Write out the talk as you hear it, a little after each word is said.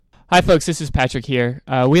Hi, folks. This is Patrick here.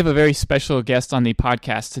 We have a very special guest on the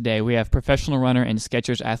podcast today. We have professional runner and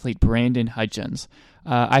Skechers athlete Brandon Hudgens.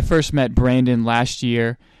 I first met Brandon last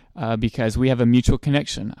year because we have a mutual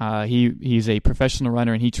connection. He's a professional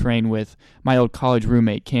runner, and he trained with my old college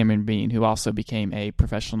roommate, Cameron Bean, who also became a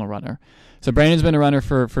professional runner. So Brandon's been a runner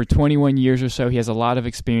for 21 years or so. He has a lot of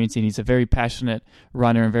experience, and he's a very passionate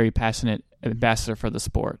runner and very passionate ambassador for the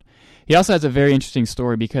sport. He also has a very interesting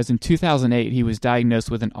story because in 2008, he was diagnosed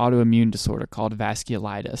with an autoimmune disorder called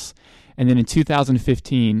vasculitis. And then in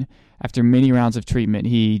 2015, after many rounds of treatment,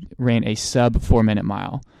 he ran a sub 4-minute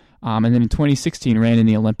mile. And then in 2016, ran in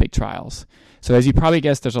the Olympic trials. So as you probably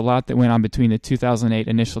guessed, there's a lot that went on between the 2008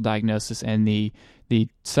 initial diagnosis and the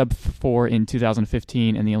sub 4 in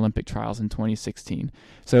 2015 and the Olympic trials in 2016.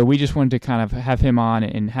 So we just wanted to kind of have him on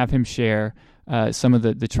and have him share some of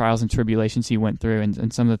the trials and tribulations he went through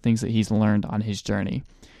and some of the things that he's learned on his journey.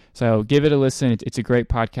 So give it a listen. It's a great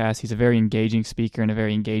podcast. He's a very engaging speaker and a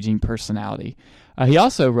very engaging personality. He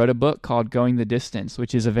also wrote a book called Going the Distance,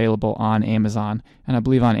 which is available on Amazon, and I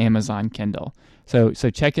believe on Amazon Kindle. So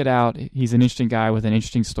check it out. He's an interesting guy with an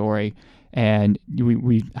interesting story, and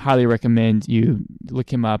we highly recommend you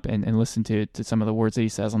look him up and listen to some of the words that he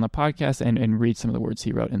says on the podcast and read some of the words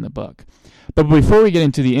he wrote in the book. But before we get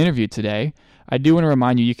into the interview today, I do want to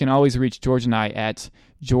remind you can always reach George and I at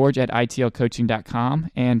george@itlcoaching.com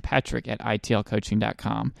and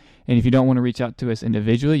patrick@itlcoaching.com. And if you don't want to reach out to us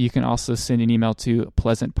individually, you can also send an email to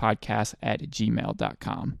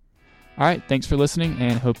pleasantpodcast@gmail.com. All right, thanks for listening,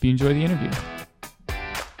 and hope you enjoy the interview.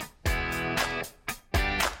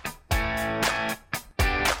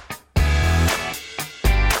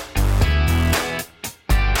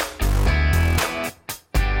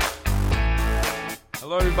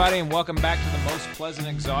 Hello, everybody, and welcome back to the Most Pleasant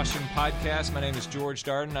Exhaustion Podcast. My name is George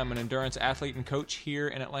Darden. I'm an endurance athlete and coach here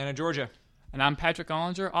in Atlanta, Georgia. And I'm Patrick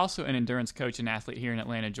Ollinger, also an endurance coach and athlete here in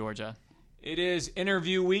Atlanta, Georgia. It is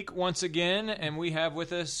interview week once again, and we have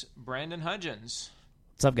with us Brandon Hudgens.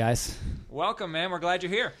 What's up, guys? Welcome, man. We're glad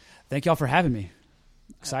you're here. Thank y'all for having me.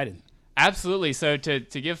 Excited. Absolutely. So to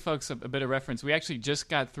give folks a bit of reference, we actually just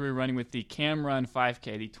got through running with the Cam Run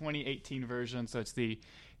 5K, the 2018 version. So it's the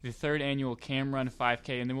third annual Cam Run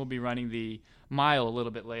 5K, and then we'll be running the mile a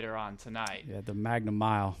little bit later on tonight. Yeah, the Magnum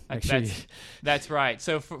Mile. That's right.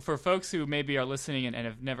 So for folks who maybe are listening and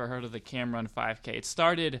have never heard of the Cam Run 5K, it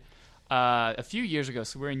started a few years ago,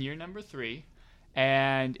 so we're in year number 3,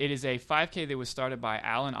 and it is a 5K that was started by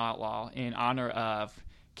Alan Outlaw in honor of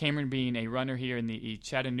Cameron being a runner here in the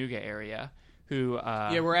Chattanooga area.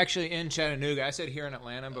 We're actually in Chattanooga. I said here in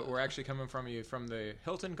Atlanta, but we're actually coming from the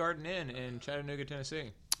Hilton Garden Inn in Chattanooga,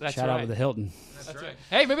 Tennessee. That's Shout right. out to the Hilton. That's right.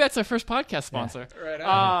 Hey, maybe that's our first podcast sponsor. Yeah. Right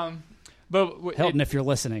on. Hilton, if you're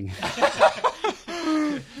listening.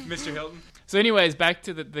 Mr. Hilton. So anyways, back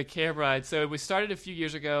to the Cam Ride. So it was started a few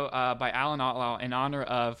years ago by Alan Outlaw in honor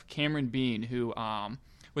of Cameron Bean, who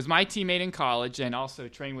was my teammate in college and also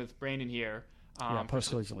trained with Brandon here.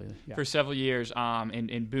 Post-collegiately. Yeah. For several years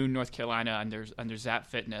in Boone, North Carolina under Zap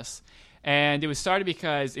Fitness. And it was started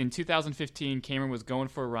because in 2015, Cameron was going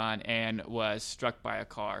for a run and was struck by a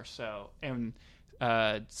car, and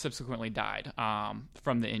subsequently died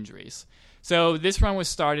from the injuries. So this run was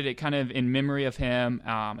started kind of in memory of him,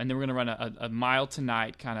 and then we're going to run a mile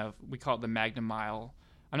tonight, kind of, we call it the Magnum Mile.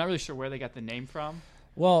 I'm not really sure where they got the name from.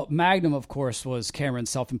 Well, Magnum, of course, was Cameron's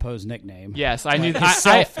self-imposed nickname. Yes, I knew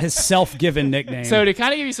his self-given nickname. So to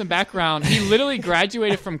kind of give you some background, he literally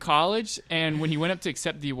graduated from college, and when he went up to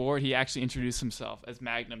accept the award, he actually introduced himself as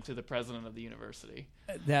Magnum to the president of the university.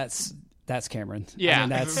 That's Cameron. Yeah, I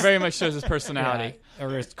mean, it very much shows his personality. Yeah,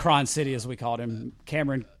 or Cron City, as we called him.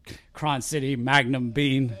 Cameron Cron City, Magnum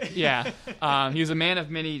Bean. Yeah, he was a man of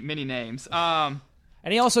many names.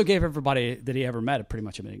 And he also gave everybody that he ever met pretty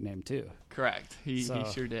much a nickname, too. Correct. He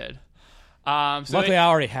sure did. Luckily, I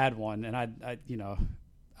already had one, and I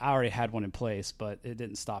already had one in place, but it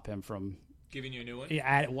didn't stop him from giving you a new one.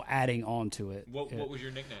 Adding on to it. What was your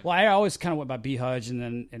nickname? Well, I always kind of went by B Hudge, and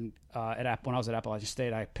then when I was at Appalachian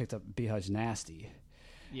State, I picked up B Hudge Nasty.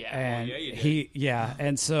 Yeah. And you did.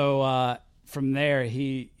 and so from there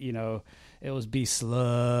it was B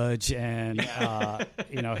Sludge, and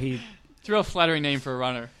he. It's a real flattering name for a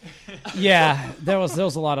runner. Yeah, there was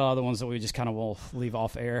a lot of other ones that we just kind of will leave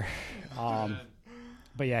off air.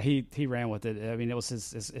 But yeah, he ran with it. I mean, it was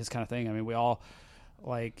his kind of thing. I mean, we all,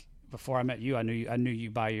 like, before I met you, I knew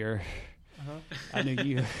you by your, I knew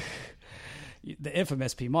you, the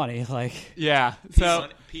infamous P Money. Like, yeah.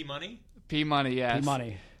 P Money. P Money, yes. P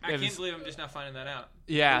Money. I can't believe I'm just now finding that out.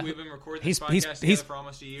 Yeah, we've been recording this podcast together for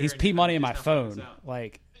almost a year. He's P Money in my phone.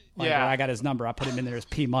 Like, yeah, when I got his number, I put him in there as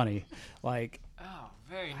P Money. Like, oh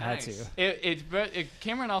Very Had nice. to.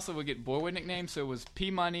 Cameron also would get bored with nicknames, so it was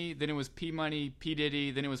P Money, then it was P Money, P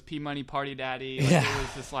Diddy, then it was P Money Party Daddy. Like, Yeah. It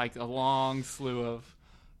was just like a long slew of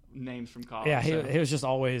names from college. Yeah, so. he was just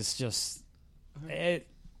always just it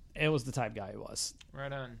was the type guy he was.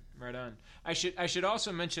 Right on. I should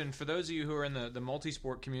also mention, for those of you who are in the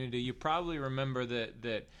multi-sport community, you probably remember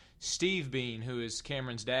that Steve Bean, who is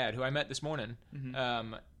Cameron's dad, who I met this morning,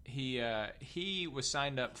 he was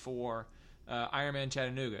signed up for Ironman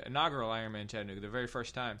Chattanooga, inaugural Ironman Chattanooga, the very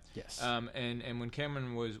first time. Yes. And when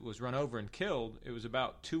Cameron was run over and killed, it was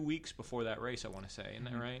about 2 weeks before that race, I want to say. Isn't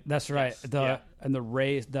that right? That's right. Yes. And the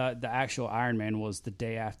race, the actual Ironman was the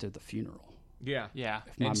day after the funeral. Yeah. Yeah.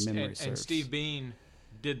 If my memory serves. And Steve Bean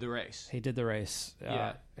did the race. He did the race.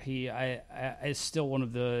 Yeah. It's still one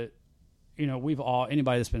of the,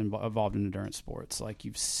 anybody that's been involved in endurance sports, like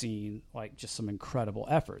you've seen like just some incredible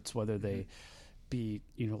efforts, whether they be,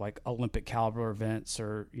 like Olympic caliber events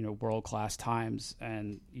or, world-class times.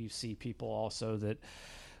 And you see people also that,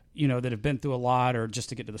 that have been through a lot or just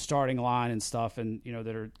to get to the starting line and stuff, and,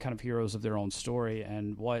 that are kind of heroes of their own story.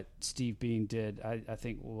 And what Steve Bean did, I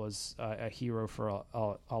think was a hero for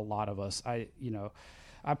a lot of us.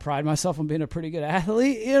 I pride myself on being a pretty good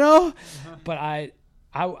athlete, but I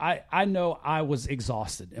know I was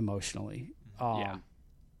exhausted emotionally.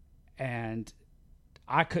 And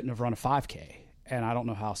I couldn't have run a 5K, and I don't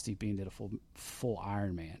know how Steve Bean did a full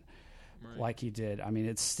Ironman like he did. I mean,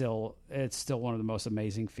 it's still one of the most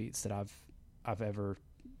amazing feats that I've ever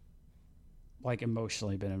like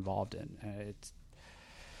emotionally been involved in.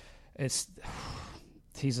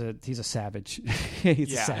 He's a savage.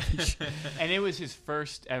 He's a savage. And it was his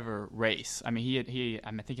first ever race. I mean, I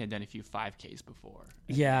think he had done a few 5Ks before.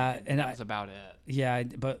 Yeah, and that was about it. Yeah,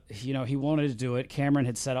 but he wanted to do it. Cameron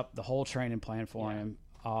had set up the whole training plan for him,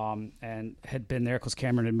 and had been there because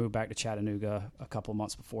Cameron had moved back to Chattanooga a couple of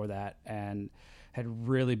months before that, and had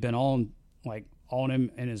really been on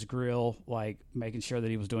him in his grill, like making sure that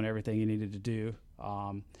he was doing everything he needed to do.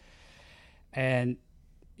 And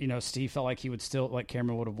Steve felt like he would still, like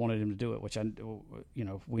Cameron would have wanted him to do it, which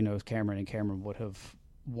we know Cameron, and Cameron would have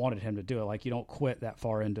wanted him to do it. Like, you don't quit that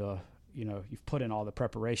far into, you've put in all the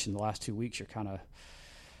preparation. The last 2 weeks, you're kind of,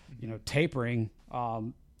 tapering,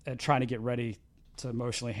 and trying to get ready to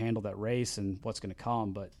emotionally handle that race and what's going to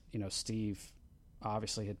come. But, Steve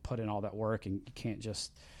obviously had put in all that work, and he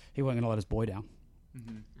wasn't going to let his boy down.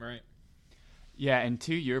 Mm-hmm. Right. Yeah, and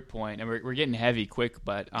to your point, and we're getting heavy quick,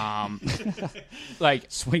 but like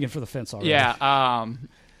swinging for the fence already. Yeah,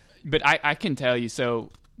 but I can tell you.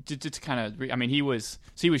 So just kind of, I mean, he was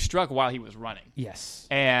struck while he was running. Yes,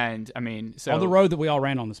 and I mean, so on the road that we all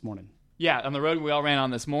ran on this morning. Yeah, on the road we all ran on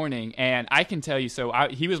this morning, and I can tell you. So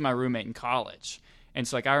he was my roommate in college, and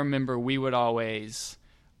so I remember we would always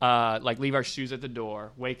leave our shoes at the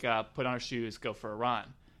door, wake up, put on our shoes, go for a run.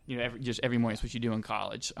 Every morning is what you do in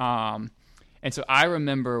college. And so I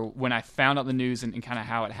remember when I found out the news and kind of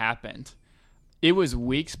how it happened, it was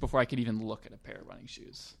weeks before I could even look at a pair of running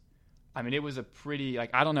shoes. I mean, it was a pretty,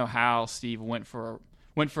 I don't know how Steve went for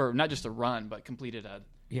not just a run, but completed a,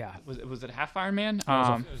 was it a half Ironman?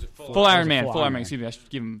 It was a full Ironman. Excuse me, I should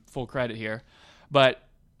give him full credit here. But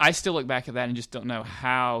I still look back at that and just don't know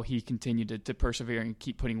how he continued to persevere and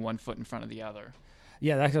keep putting one foot in front of the other.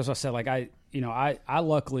 Yeah, that's what I said. I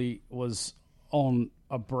luckily was on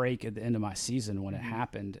a break at the end of my season when it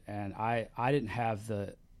happened, and I didn't have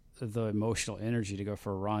the emotional energy to go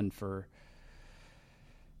for a run for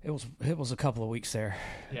it was a couple of weeks there.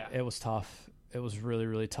 Yeah, it was tough. It was really,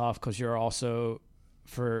 really tough because you're also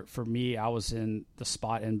for me, I was in the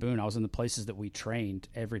spot in Boone. I was in the places that we trained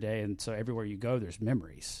every day, and so everywhere you go, there's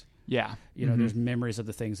memories. Yeah, there's memories of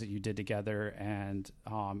the things that you did together, and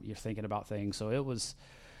you're thinking about things. So it was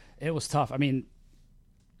tough. I mean,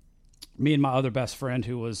 me and my other best friend,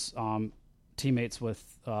 who was teammates with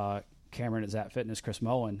Cameron at Zap Fitness, Chris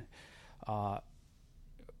Moen,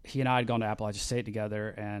 he and I had gone to Appalachia State together,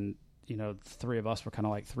 and the three of us were kind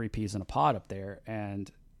of like three peas in a pod up there.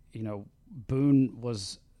 And Boone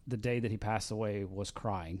was, the day that he passed away, was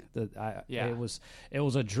crying. It was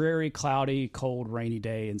a dreary, cloudy, cold, rainy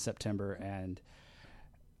day in September, and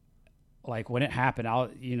when it happened,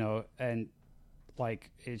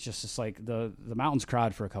 it's just like the mountains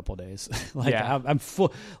cried for a couple of days. I'm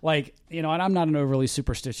full, and I'm not an overly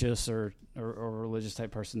superstitious or religious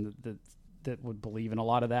type person that would believe in a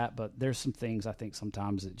lot of that, but there's some things I think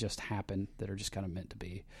sometimes that just happen that are just kind of meant to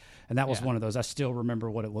be. And that was one of those. I still remember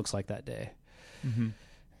what it looks like that day. Mm-hmm.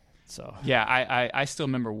 So yeah, I still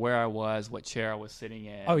remember where I was, what chair I was sitting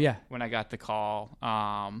in. Oh yeah, when I got the call.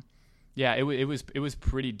 It was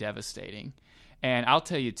pretty devastating. And I'll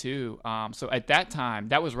tell you too. So at that time,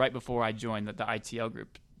 that was right before I joined the ITL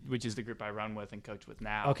group, which is the group I run with and coach with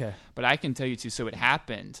now. Okay. But I can tell you too. So it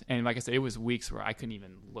happened, and like I said, it was weeks where I couldn't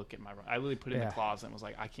even look at my. I literally put it in the closet and was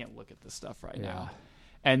like, I can't look at this stuff right now.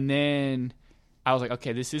 And then I was like,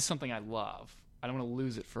 okay, this is something I love. I don't want to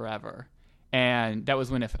lose it forever. And that was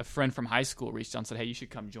when a friend from high school reached out and said, hey, you should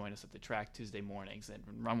come join us at the track Tuesday mornings and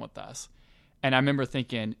run with us. And I remember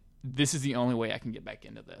thinking, this is the only way I can get back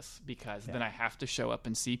into this, because then I have to show up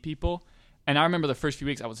and see people. And I remember the first few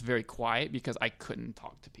weeks I was very quiet because I couldn't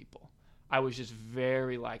talk to people. I was just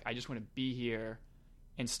very like, I just want to be here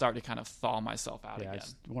and start to kind of thaw myself out again. I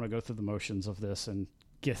just want to go through the motions of this and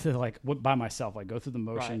get to by myself, like go through the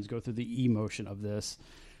motions, go through the emotion of this,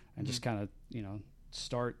 and just kind of,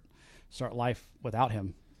 start life without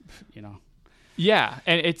him, Yeah.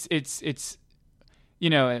 And it's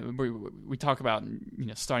we talk about,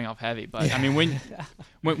 starting off heavy, but I mean,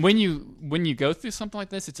 when you go through something like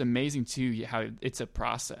this, it's amazing too, how it's a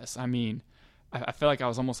process. I mean, I feel like I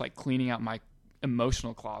was almost like cleaning out my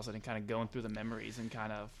emotional closet and kind of going through the memories and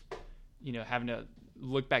kind of, having to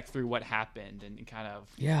look back through what happened and kind of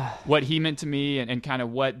what he meant to me and kind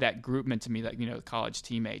of what that group meant to me, that, college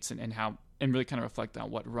teammates and how, and really kind of reflect on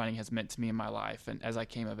what running has meant to me in my life and as I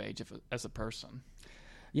came of age as a person.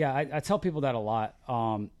 Yeah, I tell people that a lot.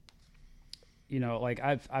 Like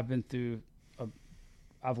I've been through,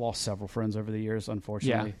 I've lost several friends over the years,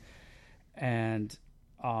 unfortunately, and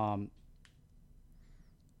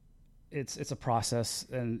it's a process,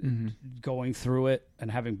 and going through it and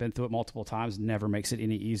having been through it multiple times never makes it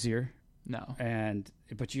any easier. No,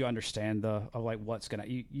 but you understand what's gonna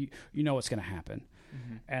you know what's gonna happen,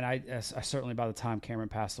 and I certainly, by the time Cameron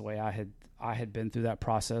passed away, I had been through that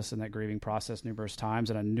process and that grieving process numerous times,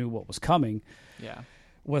 and I knew what was coming. Yeah.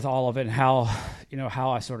 With all of it and how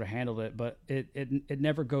I sort of handled it, but it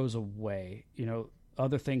never goes away.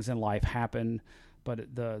 Other things in life happen,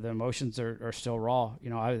 but the emotions are still raw.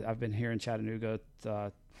 I've been here in Chattanooga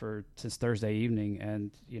since Thursday evening,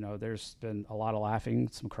 and there's been a lot of laughing,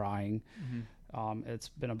 some crying. It's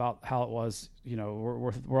been about how it was.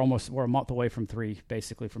 We're a month away from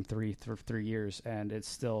basically from three years, and it's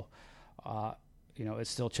still, it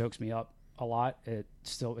still chokes me up a lot.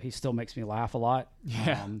 He still makes me laugh a lot.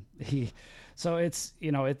 Yeah. So it's,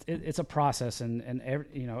 it's a process, and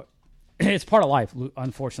it's part of life.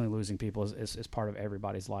 Unfortunately, losing people is part of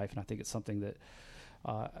everybody's life. And I think it's something that,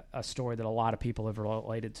 a story that a lot of people have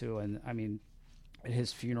related to. And I mean, at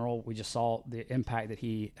his funeral, we just saw the impact that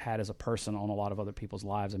he had as a person on a lot of other people's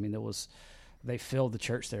lives. I mean, they filled the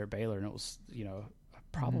church there at Baylor, and it was,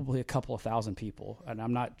 probably a couple of thousand people. And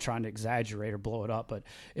I'm not trying to exaggerate or blow it up, but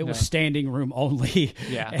it was standing room only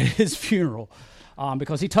at his funeral.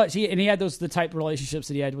 Because he had the type of relationships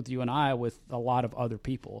that he had with you and I with a lot of other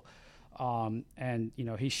people. And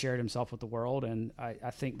he shared himself with the world. And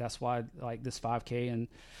I think that's why, like, this 5K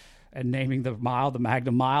and naming the mile, the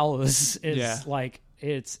Magnum Mile is like,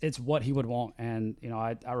 it's what he would want. And,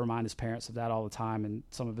 I remind his parents of that all the time, and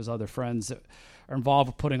some of his other friends that are involved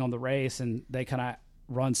with putting on the race, and they kind of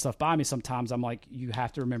run stuff by me sometimes. I'm like, you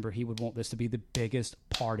have to remember, he would want this to be the biggest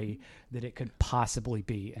party that it could possibly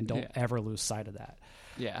be, and don't ever lose sight of that.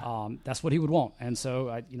 Yeah. That's what he would want. And so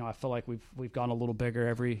I feel like we've gone a little bigger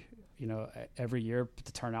every year, but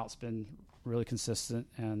the turnout's been really consistent,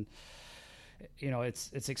 and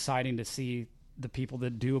it's exciting to see the people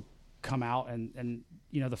that do come out, and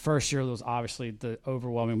the first year was obviously the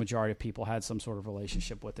overwhelming majority of people had some sort of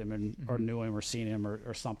relationship with him and or knew him or seen him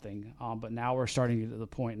or something. But now we're starting to get to the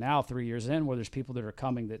point now, 3 years in, where there's people that are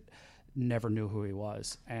coming that never knew who he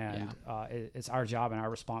was. And it's our job and our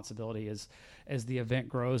responsibility as the event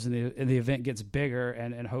grows and the event gets bigger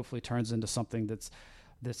and hopefully turns into something that's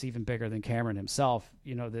even bigger than Cameron himself,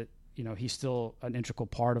 that he's still an integral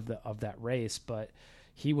part of that race, but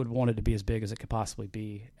he would want it to be as big as it could possibly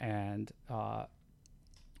be. And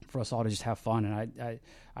for us all to just have fun. And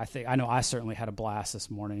I know I certainly had a blast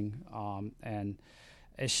this morning. And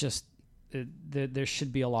it's just, there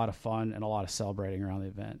should be a lot of fun and a lot of celebrating around the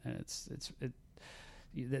event. And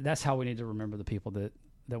that's how we need to remember the people that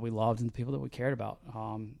we loved and the people that we cared about.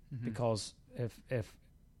 Because if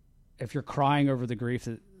you're crying over the grief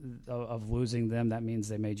of losing them, that means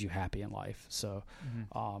they made you happy in life. So,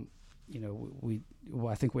 I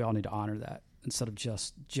think we all need to honor that instead of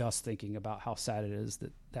just thinking about how sad it is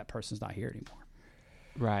that person's not here anymore.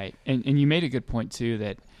 Right. And you made a good point too,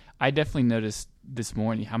 that I definitely noticed this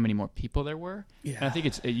morning how many more people there were. Yeah. And I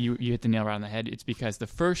think you hit the nail right on the head. It's because the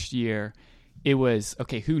first year it was,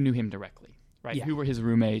 okay, who knew him directly, right? Yeah. Who were his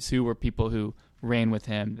roommates? Who were people who ran with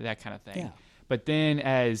him? That kind of thing. Yeah. But then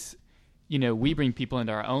as, we bring people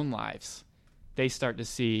into our own lives, they start to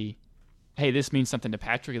see, hey, this means something to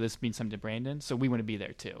Patrick, or this means something to Brandon, so we want to be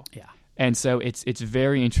there too. Yeah. And so it's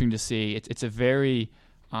very interesting to see. It's a very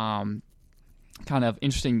kind of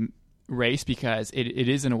interesting race because it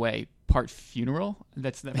is in a way part funeral.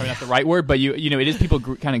 That's probably not the right word, but it is people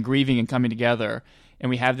kind of grieving and coming together, and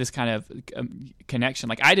we have this kind of connection.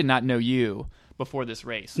 Like I did not know you before this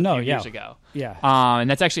race a few years ago. Yeah. And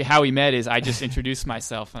that's actually how we met. Is I just introduced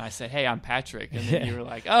myself and I said, "Hey, I'm Patrick," and then you were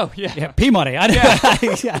like, "Oh, yeah, Yeah, P Money. I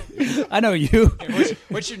know. I know you.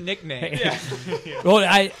 What's your nickname?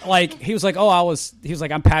 Well, he was like,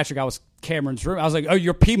 I'm Patrick. I was Cameron's room. I was like, oh,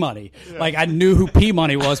 you're P Money. Yeah. Like I knew who P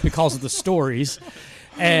Money was because of the stories.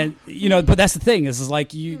 And but that's the thing is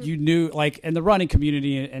like you knew, like in the running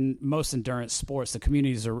community and most endurance sports, the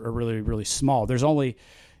communities are really, really small. There's only,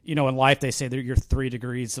 in life they say that you're 3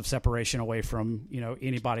 degrees of separation away from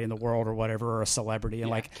anybody in the world or whatever, or a celebrity,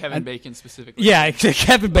 and Kevin Bacon specifically. Yeah,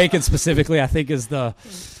 Kevin Bacon specifically, I think is the.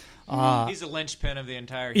 He's the linchpin of the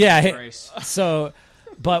entire race. So.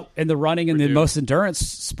 But in the running and the most endurance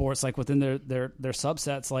sports, like within their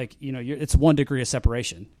subsets, like it's 1 degree of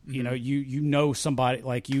separation. Mm-hmm. You know somebody,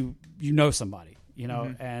 like you know somebody,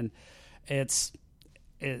 mm-hmm. and it's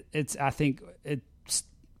I think it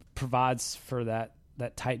provides for that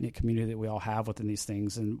tight knit community that we all have within these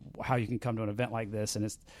things, and how you can come to an event like this,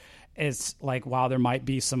 and it's like while there might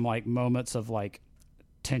be some like moments of like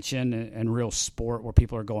tension and real sport where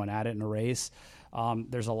people are going at it in a race.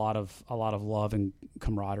 There's a lot of love and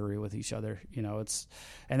camaraderie with each other,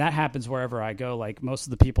 and that happens wherever I go. Like most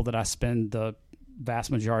of the people that I spend the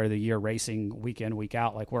vast majority of the year racing week in, week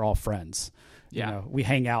out, like we're all friends. Yeah. We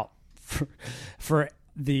hang out for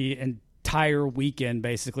the entire weekend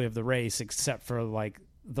basically of the race, except for like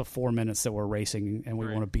the 4 minutes that we're racing and we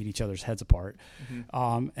want to beat each other's heads apart.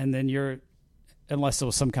 Mm-hmm. And then unless there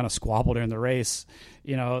was some kind of squabble during the race,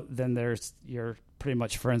 then you're pretty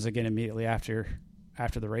much friends again immediately after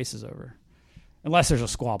the race is over, unless there's a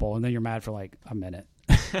squabble, and then you're mad for like a minute.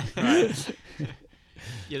 Right.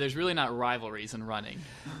 Yeah, there's really not rivalries in running.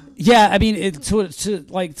 Yeah, I mean, to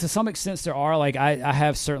some extent there are. Like I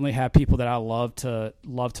have certainly had people that I love to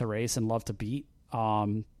race and love to beat.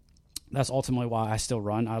 That's ultimately why I still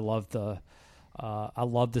run. I love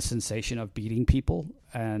the sensation of beating people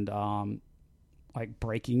and like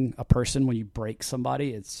breaking a person. When you break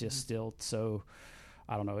somebody, it's just still so,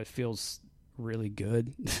 I don't know, it feels really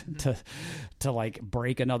good to like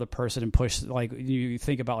break another person and push. Like you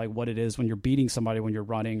think about like what it is when you're beating somebody, when you're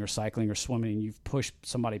running or cycling or swimming, and you've pushed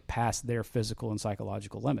somebody past their physical and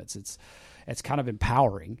psychological limits. It's kind of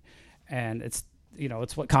empowering, and it's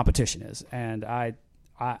what competition is. And I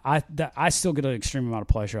still get an extreme amount of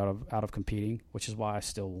pleasure out of competing, which is why I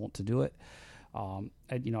still want to do it.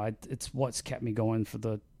 It's what's kept me going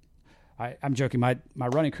for I'm joking. My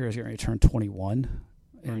running career is going to turn 21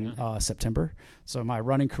 in September. So my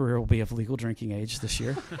running career will be of legal drinking age this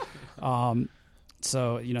year.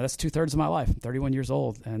 So, that's 2/3 of my life. I'm 31 years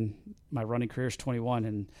old and my running career is 21,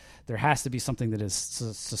 and there has to be something that is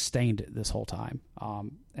sustained this whole time.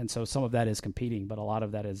 And so some of that is competing, but a lot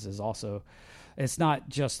of that is also, it's not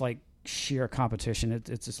just like sheer competition.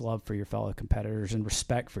 It's just love for your fellow competitors and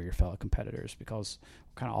respect for your fellow competitors, because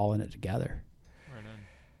we're kind of all in it together.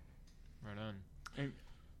 Right on.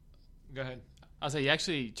 Go ahead. I'll say you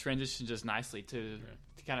actually transitioned just nicely to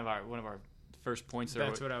kind of one of our first points.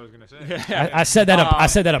 That's what I was going to say. I said that up. I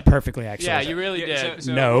said that up perfectly, actually. Yeah, you really did.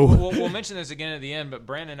 So no, we'll mention this again at the end. But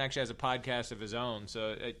Brandon actually has a podcast of his own,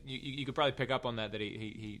 so you could probably pick up on that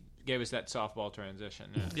he gave us that softball transition.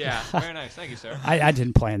 Yeah. Very nice. Thank you, sir. I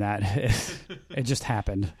didn't plan that. It just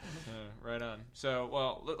happened. Right on. So,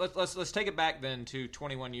 well, let's take it back then to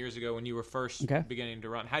 21 years ago when you were first beginning to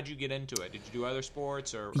run. How'd you get into it? Did you do other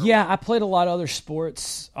sports or Yeah, I played a lot of other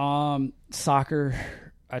sports. Soccer.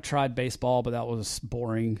 I tried baseball, but that was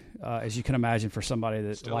boring, as you can imagine, for somebody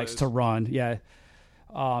that likes to run. Yeah.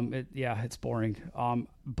 It's boring.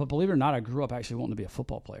 But believe it or not, I grew up actually wanting to be a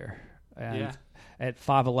football player. And at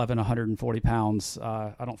 5'11", 140 pounds,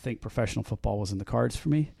 I don't think professional football was in the cards for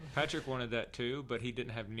me. Patrick wanted that too, but he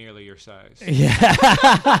didn't have nearly your size. Yeah.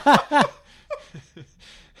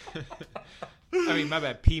 I mean, my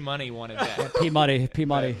bad. P Money wanted that. P Money.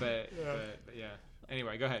 But yeah.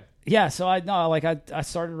 Anyway, go ahead. Yeah, so I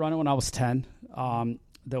started running when I was 10.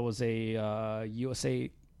 There was a USA,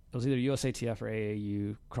 it was either USATF or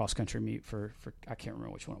AAU cross country meet for I can't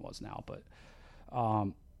remember which one it was now, but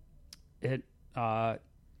a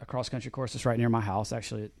cross country course that's right near my house,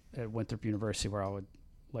 actually at Winthrop University, where I would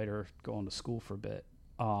later go on to school for a bit.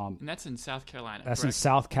 And that's in South Carolina. That's correct? in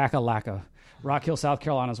South Kakalaka. Rock Hill, South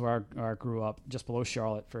Carolina is where I grew up, just below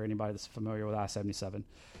Charlotte, for anybody that's familiar with I-77.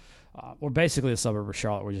 We're basically a suburb of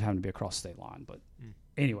Charlotte. We just happen to be across the state line. But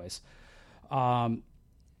anyways, my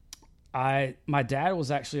dad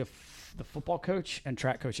was actually the football coach and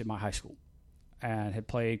track coach at my high school, and had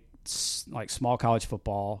played like small college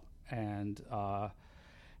football, and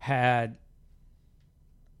had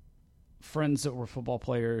friends that were football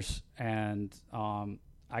players, and I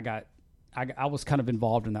was kind of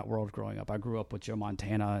involved in that world growing up. I grew up with Joe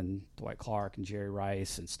Montana and Dwight Clark and Jerry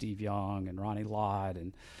Rice and Steve Young and Ronnie Lott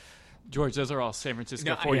and George. Those are all San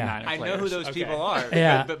Francisco 49er I players. know who those people are.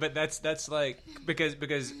 Yeah. But that's like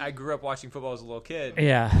because I grew up watching football as a little kid.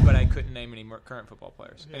 Yeah. But I couldn't name any more current football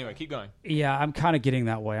players. Anyway, keep going. Yeah, I'm kind of getting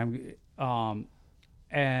that way.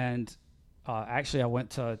 Actually,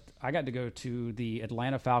 I got to go to the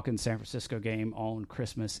Atlanta Falcons San Francisco game on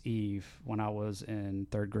Christmas Eve when I was in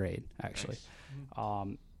third grade, actually.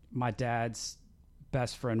 Nice. My dad's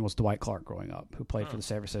best friend was Dwight Clark growing up, who played for the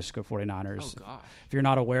San Francisco 49ers. Oh, gosh. If you're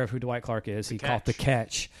not aware of who Dwight Clark is, he caught the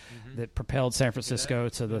catch that propelled San Francisco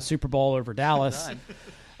to the Super Bowl over Dallas.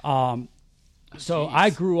 So I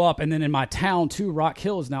grew up, and then in my town, too, Rock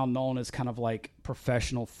Hill is now known as kind of like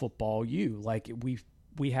professional football U. Like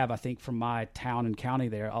we have, I think, from my town and county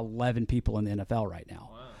there, 11 people in the NFL right now.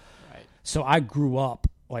 Wow. Right. So I grew up,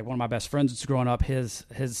 like one of my best friends was growing up, his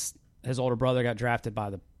older brother got drafted by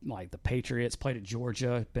the Patriots, played at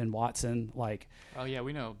Georgia, Ben Watson. Oh, yeah,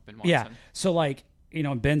 we know Ben Watson. Yeah. So,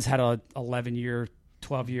 Ben's had a 11-year,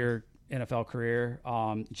 12-year NFL career.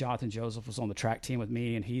 Jonathan Joseph was on the track team with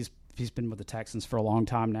me, and he's been with the Texans for a long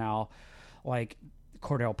time now. Like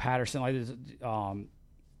Cordell Patterson,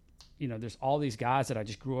 there's all these guys that I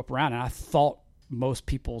just grew up around, and I thought most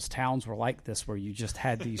people's towns were like this, where you just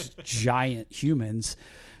had these giant humans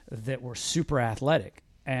that were super athletic,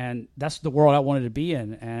 and that's the world I wanted to be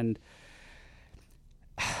in. And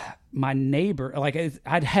my neighbor,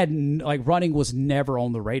 running was never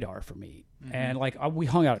on the radar for me, and we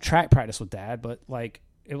hung out at track practice with Dad, but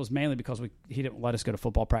it was mainly because he didn't let us go to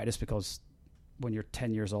football practice, because when you're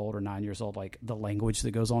 10 years old or 9 years old, the language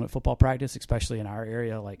that goes on at football practice, especially in our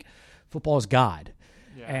area, football is God.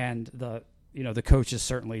 Yeah. And the coaches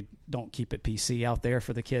certainly don't keep it PC out there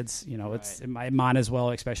for the kids. It's mine as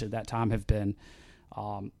well, especially at that time, have been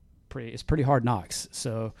it's pretty hard knocks.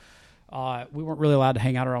 So we weren't really allowed to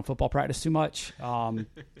hang out around football practice too much.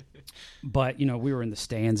 But we were in the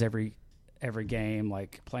stands every game,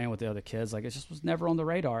 playing with the other kids. It just was never on the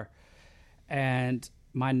radar. And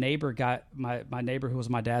my neighbor my neighbor, who was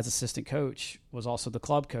my dad's assistant coach, was also the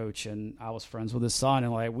club coach, and I was friends with his son,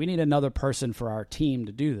 and we need another person for our team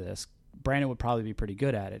to do this. Brandon would probably be pretty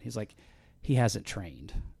good at it. He's like, he hasn't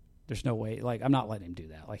trained. There's no way, I'm not letting him do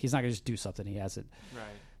that. He's not gonna just do something he hasn't. Right.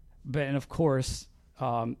 But, and of course,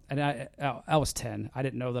 and I was 10. I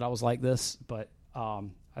didn't know that I was like this, but I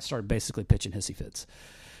started basically pitching hissy fits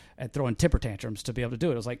and throwing temper tantrums to be able to do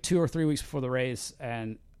it. It was 2 or 3 weeks before the race,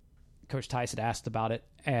 and Coach Tice had asked about it,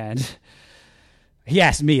 and he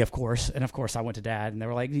asked me, of course, and of course I went to Dad, and they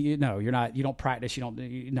were like, you don't practice, we're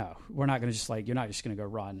not going to just you're not just going to go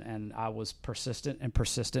run. And I was persistent and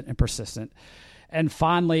persistent and persistent. And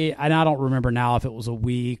finally, and I don't remember now if it was a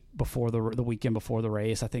week before the weekend before the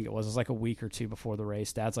race. I think it was a week or two before the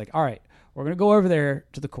race. Dad's like, all right, we're going to go over there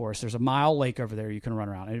to the course. There's a mile lake over there you can run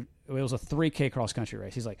around. And it was a 3K cross-country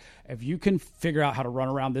race. He's like, if you can figure out how to run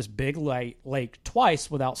around this big lake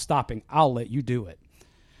twice without stopping, I'll let you do it.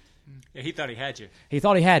 Yeah, he thought he had you. He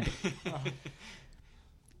thought he had me.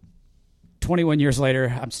 21 years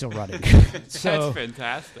later, I'm still running. That's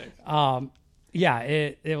fantastic. Yeah,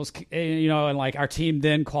 it was, and our team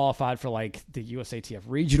then qualified for the USATF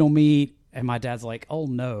regional meet, and my dad's like, oh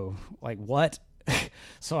no, what?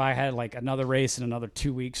 So I had another race in another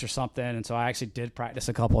 2 weeks or something, and so I actually did practice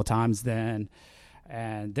a couple of times then,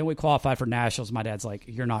 and then we qualified for nationals. My dad's like,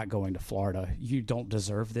 you're not going to Florida. You don't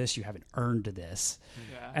deserve this. You haven't earned this.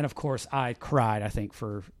 Yeah. And of course I cried, I think,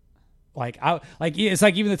 for it's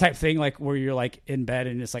even the type of thing where you're in bed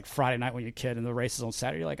and it's Friday night when you're a kid and the race is on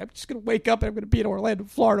Saturday. You're I'm just gonna wake up and I'm gonna be in Orlando,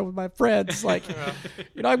 Florida with my friends. I'm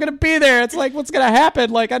gonna be there. It's what's gonna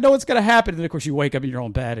happen? I know what's gonna happen. And then of course you wake up in your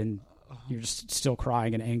own bed and you're just still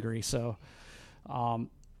crying and angry. So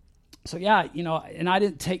yeah, and I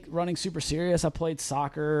didn't take running super serious. I played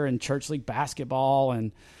soccer and church league basketball,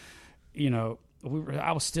 and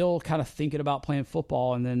I was still kind of thinking about playing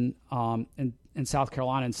football. And then in South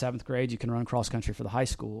Carolina in 7th grade, you can run cross country for the high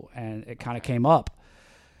school, and it kind of came up.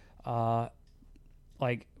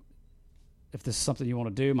 If this is something you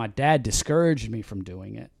want to do, my dad discouraged me from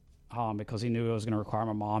doing it because he knew it was going to require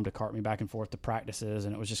my mom to cart me back and forth to practices,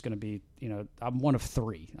 and it was just going to be, I'm one of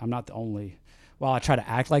 3. I'm not the only. Well, I try to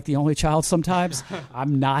act like the only child sometimes.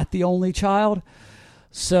 I'm not the only child.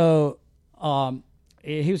 So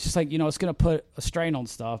he was just like, it's going to put a strain on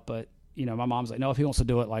stuff, but my mom's like, no, if he wants to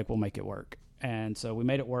do it, like, we'll make it work. And so we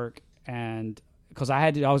made it work. And because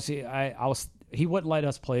he wouldn't let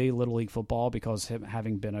us play Little League football because him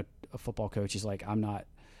having been a football coach, he's like, I'm not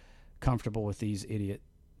comfortable with these idiot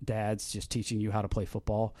dads just teaching you how to play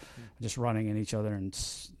football, just running in each other, and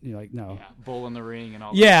you're like, no, bull in the ring and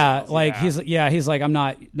all. Yeah, like he's like, I'm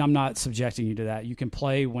not subjecting you to that. You can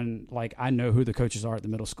play when, like, I know who the coaches are at the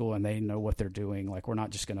middle school and they know what they're doing. Like, we're not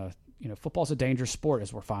just gonna, football's a dangerous sport,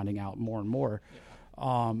 as we're finding out more and more.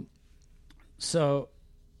 Yeah. So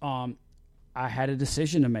I had a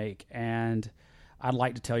decision to make, and I'd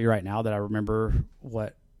like to tell you right now that I remember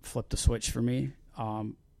what flipped the switch for me,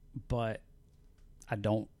 but I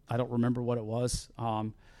don't remember what it was.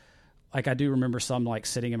 Like, I do remember some, like,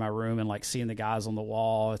 sitting in my room and, like, seeing the guys on the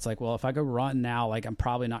wall. It's like, well, if I go run now, like, I'm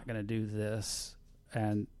probably not going to do this.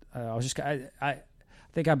 And I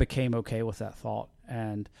think I became okay with that thought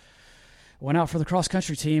and went out for the cross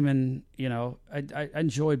country team. And, I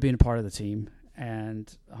enjoyed being a part of the team,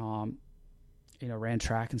 and, ran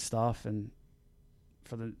track and stuff. And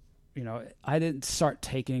for the, I didn't start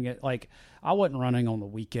taking it, like, I wasn't running on the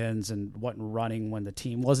weekends and wasn't running when the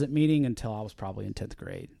team wasn't meeting until I was probably in 10th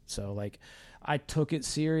grade. So, like, I took it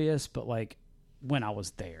serious, but, like, when I was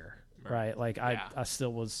there, right? Like, I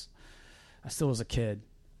still was a kid.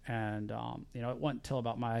 And, it wasn't until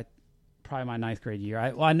about probably my 9th grade year.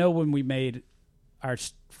 I know when we made our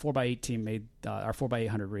 4x8 team our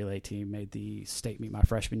 4x800 relay team made the state meet my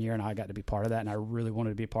freshman year, and I got to be part of that, and I really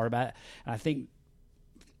wanted to be a part of that. And I think,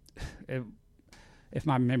 if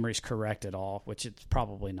my memory's correct at all, which it's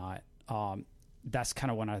probably not, that's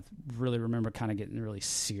kind of when I really remember kind of getting really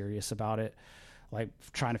serious about it, like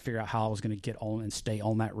trying to figure out how I was going to get on and stay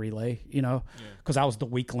on that relay, because I was the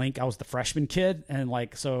weak link. I was the freshman kid, and,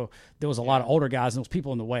 like, so there was a lot of older guys and there was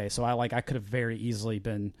people in the way. So I could have very easily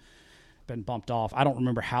been bumped off. I don't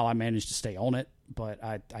remember how I managed to stay on it, but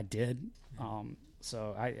I did.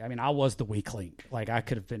 So I mean, I was the weak link. Like, I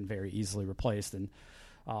could have been very easily replaced, and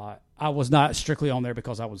I was not strictly on there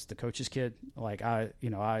because I was the coach's kid. Like, I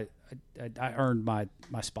earned my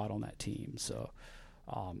spot on that team. So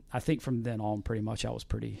I think from then on, pretty much, I was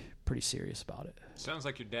pretty serious about it. Sounds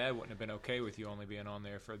like your dad wouldn't have been okay with you only being on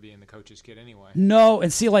there for being the coach's kid anyway. No,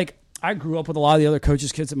 and see, like, I grew up with a lot of the other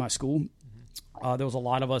coaches' kids at my school. There was a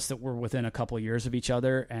lot of us that were within a couple of years of each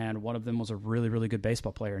other, and one of them was a really, really good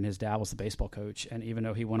baseball player, and his dad was the baseball coach. And even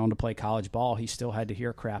though he went on to play college ball, he still had to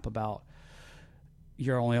hear crap about,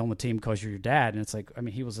 you're only on the team because you're your dad. And it's like, I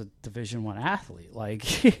mean, he was a Division I athlete.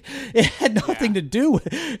 Like, it had nothing to do with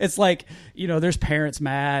it. It's like, there's parents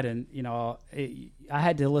mad, and, I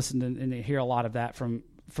had to listen and hear a lot of that from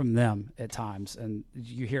them at times. And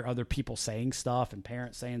you hear other people saying stuff and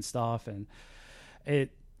parents saying stuff. And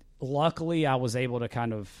luckily I was able to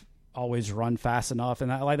kind of always run fast enough. And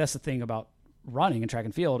that's the thing about running and track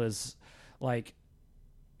and field is, like,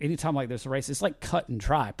 anytime, like, there's a race, it's like cut and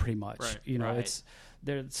dry pretty much. Right. It's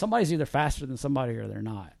somebody's either faster than somebody or they're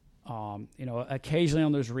not. Occasionally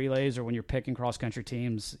on those relays or when you're picking cross country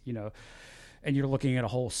teams, and you're looking at a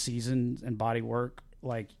whole season and body work,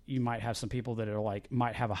 like, you might have some people that are, like,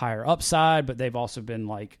 might have a higher upside, but they've also been,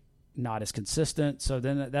 like, not as consistent. So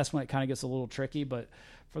then that's when it kind of gets a little tricky. But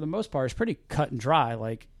for the most part, it's pretty cut and dry.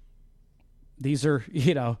 Like, these are,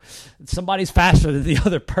 somebody's faster than the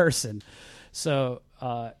other person. So,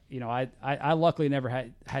 I luckily never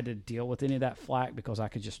had to deal with any of that flack because I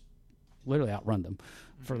could just literally outrun them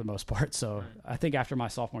for the most part. So I think after my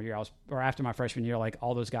sophomore year, after my freshman year, like,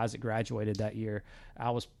 all those guys that graduated that year, I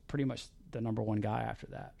was pretty much the number one guy after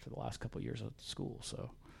that for the last couple of years of school.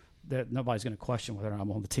 So nobody's going to question whether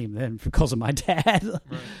I'm on the team then because of my dad.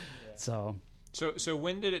 Right. Yeah. So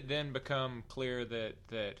when did it then become clear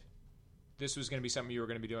that this was going to be something you were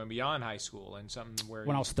going to be doing beyond high school and something where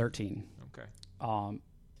when I was 13? Okay.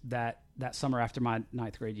 That summer after my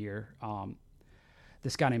 9th grade year,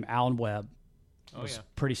 this guy named Alan Webb was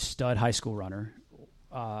pretty stud high school runner.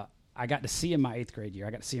 I got to see him my 8th grade year.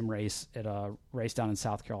 I got to see him race at a race down in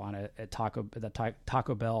South Carolina at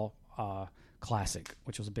Taco Bell Classic,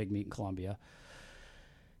 which was a big meet in Columbia.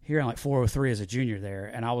 Here in, like, 403 as a junior there,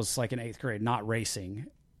 and I was, like, in 8th grade, not racing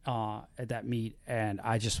at that meet, and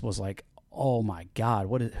I just was like, oh my God,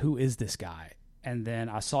 who is this guy? And then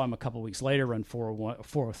I saw him a couple weeks later run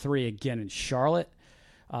 403 again in Charlotte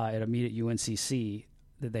at a meet at UNCC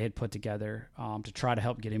that they had put together to try to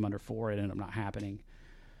help get him under 4. It ended up not happening.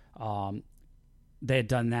 They had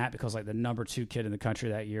done that because, like, the number 2 kid in the country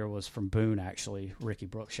that year was from Boone, actually, Ricky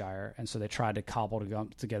Brookshire, and so they tried to cobble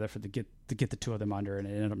together to get the two of them under, and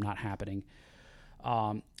it ended up not happening.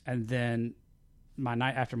 And then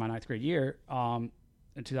after my ninth grade year,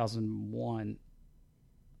 in 2001,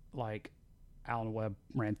 like Alan Webb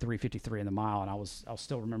ran 3:53 in the mile, and I'll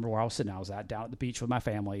still remember where I was sitting. I was down at the beach with my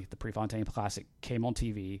family. The Prefontaine Classic came on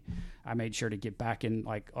TV. I made sure to get back in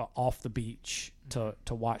off the beach to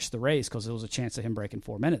watch the race because there was a chance of him breaking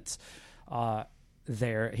 4 minutes.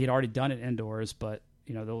 There, he'd already done it indoors, but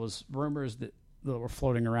there was rumors that were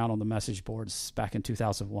floating around on the message boards back in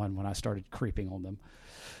 2001 when I started creeping on them.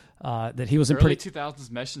 That he was in early pretty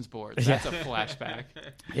 2000s messages boards. That's a flashback.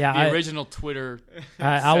 Yeah, the original Twitter.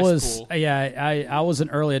 I was an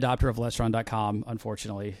early adopter of Let'sRun.com.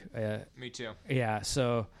 Unfortunately, me too. Yeah,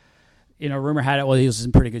 so rumor had it he was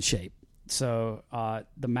in pretty good shape. So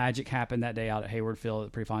the magic happened that day out at Hayward Field at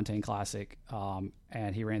the Prefontaine Classic,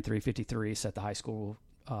 and he ran 3:53, set the high school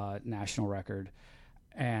national record,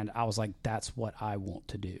 and I was like, that's what I want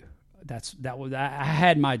to do. I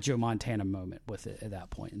had my Joe Montana moment with it at that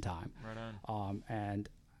point in time. Right on. And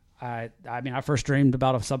I first dreamed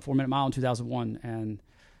about a sub 4 minute mile in 2001, and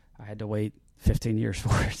I had to wait 15 years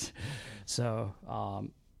for it. So,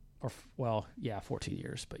 14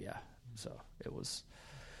 years, but yeah. So it was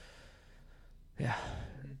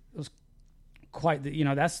quite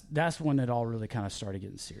that's when it all really kind of started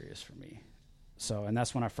getting serious for me. So, and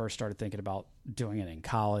that's when I first started thinking about doing it in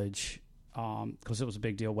college. Because it was a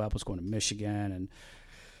big deal. Webb was going to Michigan, and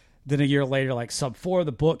then a year later, sub 4,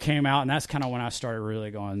 the book came out, and that's kind of when I started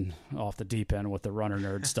really going off the deep end with the runner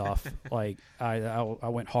nerd stuff. I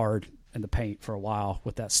went hard in the paint for a while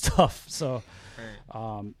with that stuff. So,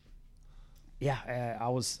 I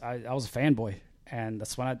was a fanboy, and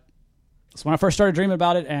that's when I first started dreaming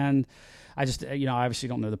about it. And I just I obviously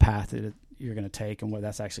don't know the path that you're going to take and what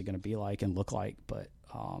that's actually going to be like and look like, but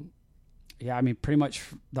yeah, pretty much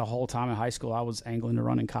the whole time in high school, I was angling to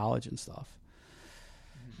run in college and stuff.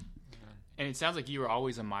 And it sounds like you were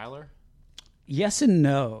always a miler? Yes and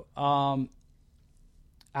no. I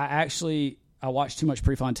watched too much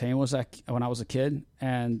Prefontaine when I was a kid,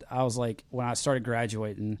 and I was like, when I started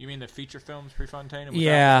graduating. You mean the feature films Prefontaine?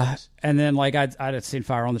 Yeah, and then I'd had seen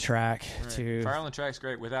Fire on the Track too. Fire on the Track's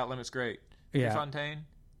great. Without Limit's great. Yeah. Prefontaine.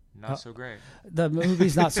 Not so great. The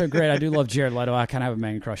movie's not so great. I do love Jared Leto. I kind of have a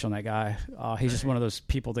man crush on that guy. He's just one of those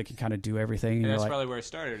people that can kind of do everything. And that's probably where it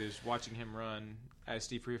started, is watching him run as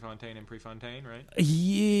Steve Prefontaine in Prefontaine, right?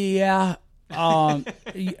 Yeah.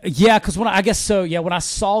 Yeah, because when I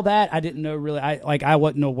saw that, I didn't know really. I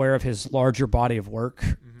wasn't aware of his larger body of work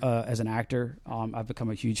as an actor. I've become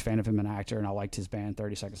a huge fan of him as an actor, and I liked his band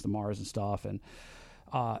 30 Seconds to Mars and stuff. And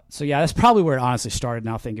so yeah, that's probably where it honestly started.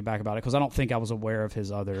 Now thinking back about it, because I don't think I was aware of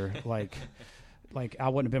his other I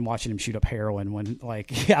wouldn't have been watching him shoot up heroin when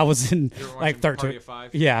I was in 13.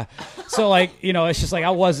 Yeah, so it's just I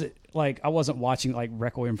wasn't watching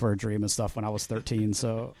Requiem for a Dream and stuff when I was 13.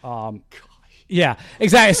 So yeah,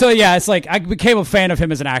 exactly. So yeah, it's I became a fan of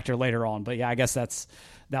him as an actor later on. But yeah, I guess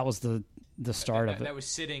that was the start of it. That was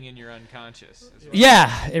sitting in your unconscious.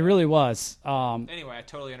 Yeah, it really was. Anyway, I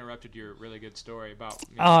totally interrupted your really good story about.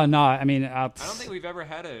 Oh no, I don't think we've ever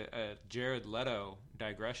had a Jared Leto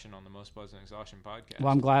digression on the Most Pleasant Exhaustion podcast.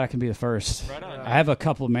 Well, I'm glad I can be the first. Right on. I have a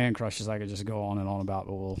couple of man crushes I could just go on and on about,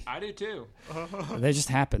 but I do too. They just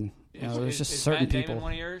happen. There's just certain Matt Damon people.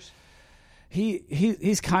 One of yours?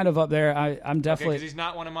 He's kind of up there. I'm definitely. Because he's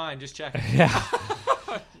not one of mine. Just checking. Yeah,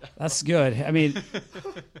 that's good.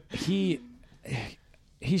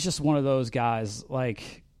 He's just one of those guys. I'm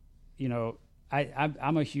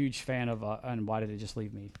a huge fan of. And why did it just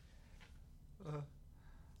leave me?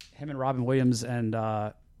 Him and Robin Williams and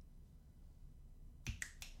Ben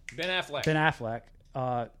Affleck. Ben Affleck.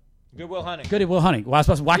 Good Will Hunting. Good Will Hunting. Why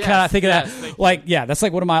can't I think of that? That's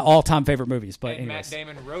one of my all-time favorite movies. But and Matt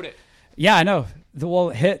Damon wrote it. Yeah, I know.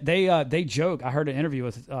 They joke. I heard an interview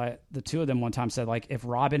with the two of them one time, said if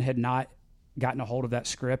Robin had not gotten a hold of that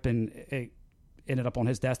script and it ended up on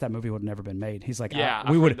his desk, that movie would have never been made. He's like,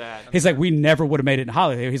 we would. He's like, we never would have made it in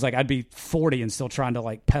Hollywood. He's like, I'd be 40 and still trying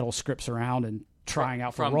to peddle scripts around and trying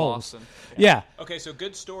out for roles. Boston. Yeah. Okay, so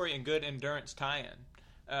good story and good endurance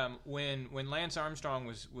tie-in. When Lance Armstrong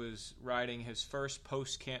was riding his first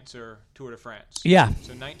post-cancer Tour de France. Yeah.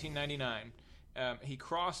 So 1999, he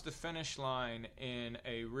crossed the finish line in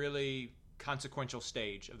a really consequential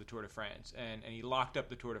stage of the Tour de France, and he locked up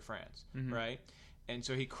the Tour de France, right? And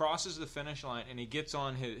so he crosses the finish line, and he gets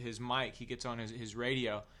on his mic, he gets on his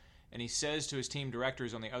radio, and he says to his team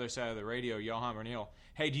directors on the other side of the radio, Johan Bernal,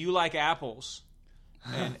 "Hey, do you like apples?"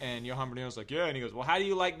 And Johan Bernal's like, "Yeah," and he goes, "Well, how do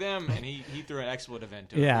you like them?" And he threw an expletive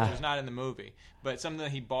into it, which was not in the movie, but something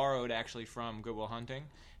that he borrowed actually from Good Will Hunting.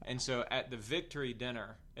 And so at the victory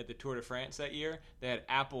dinner at the Tour de France that year, they had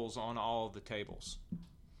apples on all of the tables.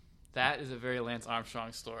 That is a very Lance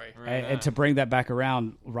Armstrong story. Right And to bring that back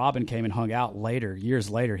around, Robin came and hung out later. Years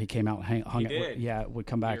later, he came out and hung out. Would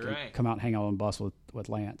come back You're and right. come out and hang out on the bus with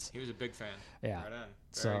Lance. He was a big fan. Yeah. Right on.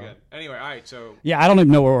 Very good. Anyway, all right. So Yeah, I don't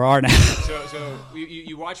even know where we are now. so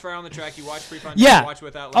you watch Fire on the Track. You watch Free Fun. Yeah. You watch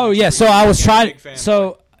Without Limits. Oh yeah. So I was You're a trying. big fan.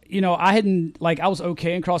 So I hadn't I was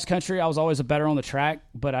okay in cross country. I was always a better on the track,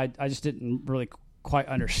 but I just didn't really quite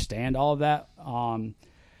understand all of that.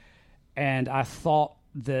 And I thought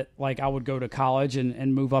that I would go to college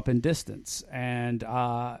and move up in distance. And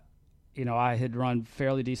I had run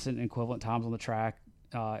fairly decent equivalent times on the track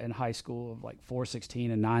in high school of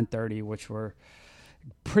 4:16 and 9:30, which were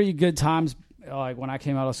pretty good times. When I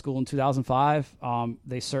came out of school in 2005,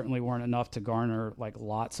 they certainly weren't enough to garner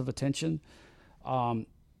lots of attention. I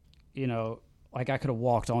could have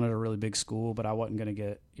walked on at a really big school, but I wasn't going to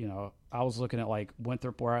get, I was looking at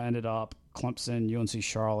Winthrop, where I ended up, Clemson, UNC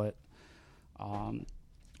Charlotte.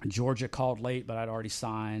 Georgia called late, but I'd already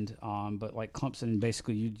signed. But Clemson,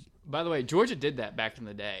 basically, By the way, Georgia did that back in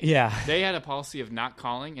the day. Yeah. They had a policy of not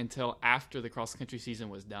calling until after the cross-country season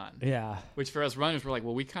was done. Yeah. Which for us runners, we're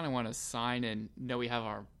well, we kind of want to sign and know we have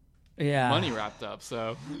our Yeah. money wrapped up.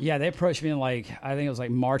 So Yeah, they approached me in I think it was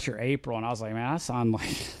March or April, and I was like, man, I signed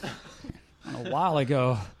a while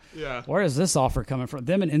ago. Yeah. Where is this offer coming from?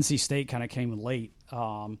 Them and NC State kind of came late.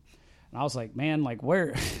 And I was like, man,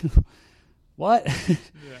 where? What?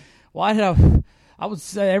 Yeah. Why did I would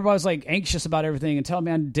say everybody's anxious about everything and telling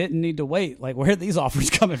me I didn't need to wait. Where are these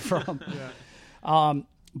offers coming from? Yeah.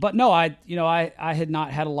 But no, I had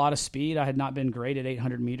not had a lot of speed. I had not been great at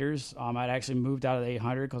 800 meters. I'd actually moved out of the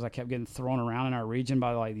 800 because I kept getting thrown around in our region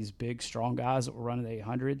by these big, strong guys that were running the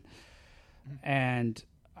 800. And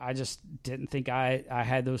I just didn't think I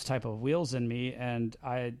had those type of wheels in me. And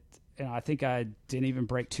I think I didn't even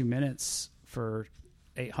break 2 minutes for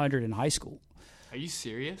 800 in high school. are you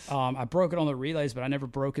serious? I broke it on the relays, but I never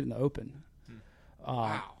broke it in the open.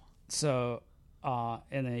 Wow. So, and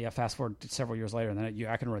then fast forward to several years later, and then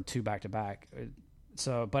I can run 2 back to back.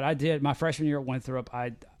 So, but I did my freshman year at Winthrop.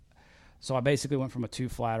 So I basically went from a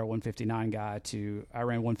 2-flat or 159 guy to I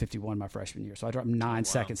ran 151 my freshman year. So I dropped 9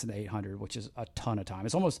 seconds in the 800, which is a ton of time.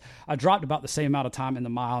 It's almost I dropped about the same amount of time in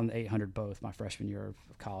the mile and the 800 both my freshman year of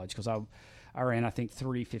college because I ran I think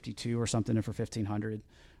 3:52 or something for 1500,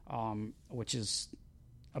 which is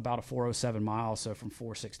about a 4:07 mile. So from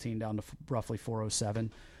 4:16 down to roughly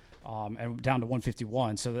 4:07. And down to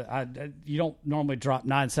 151. So you don't normally drop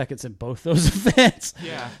 9 seconds in both those events.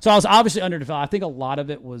 Yeah. So I was obviously underdeveloped. I think a lot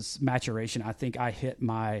of it was maturation. I think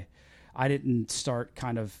I didn't start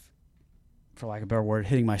kind of, for lack of a better word,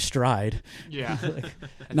 hitting my stride. Yeah.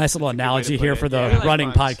 Nice little analogy here for the Yeah.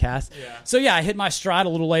 running podcast. Yeah. So yeah, I hit my stride a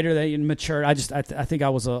little later than matured. I think I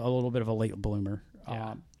was a little bit of a late bloomer.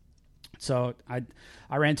 Yeah. So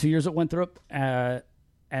I ran 2 years at Winthrop.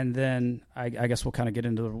 And then I guess we'll kind of get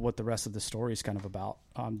into what the rest of the story is kind of about,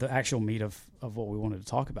 the actual meat of what we wanted to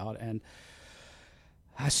talk about. And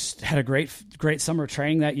I just had a great summer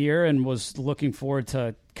training that year and was looking forward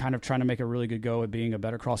to kind of trying to make a really good go at being a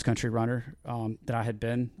better cross-country runner than I had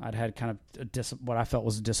been. I'd had kind of what I felt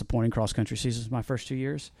was a disappointing cross-country season my first 2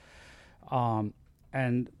 years.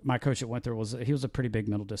 And my coach at Winthrop was a pretty big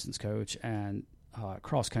middle distance coach, and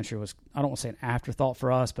cross-country was, I don't want to say an afterthought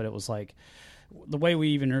for us, but it was the way we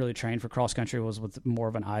even really trained for cross country was with more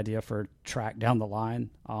of an idea for track down the line.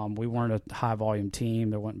 We weren't a high volume team.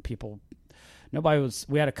 There weren't people.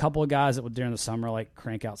 We had a couple of guys that would during the summer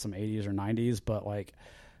crank out some 80s or 90s, but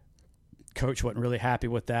coach wasn't really happy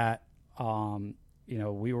with that.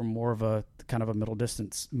 We were more of a kind of a middle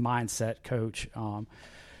distance mindset coach,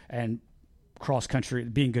 and cross country,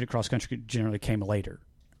 being good at cross country generally came later.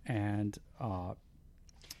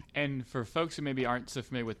 And for folks who maybe aren't so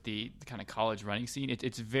familiar with the kind of college running scene,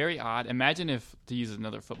 it's very odd. Imagine if, to use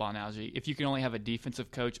another football analogy, if you can only have a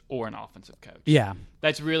defensive coach or an offensive coach. Yeah.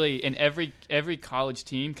 That's really, and every college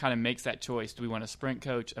team kind of makes that choice. Do we want a sprint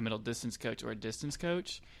coach, a middle distance coach, or a distance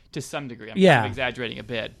coach? To some degree. I'm kind of exaggerating a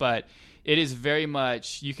bit, but it is very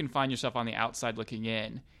much, you can find yourself on the outside looking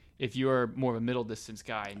in if you're more of a middle distance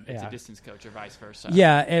guy and it's a distance coach or vice versa.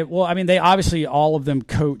 Yeah, they obviously all of them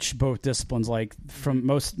coach both disciplines. From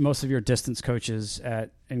most of your distance coaches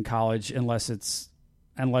in college, unless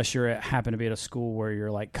you're happen to be at a school where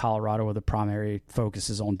you're like Colorado, where the primary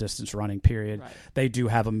focus is on distance running. Period. Right. They do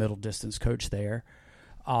have a middle distance coach there,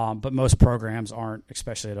 but most programs aren't,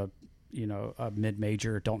 especially at a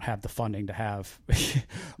mid-major, don't have the funding to have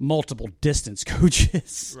multiple distance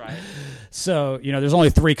coaches. Right. So, there's only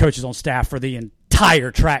 3 coaches on staff for the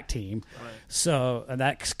entire track team. Right. So, and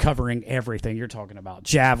that's covering everything you're talking about.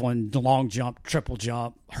 Javelin, long jump, triple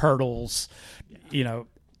jump, hurdles,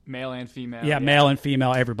 Male and female. Yeah, male and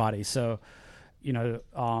female, everybody. So, you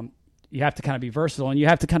have to kind of be versatile, and you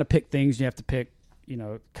have to kind of pick things. You have to pick,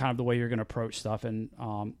 kind of the way you're going to approach stuff. And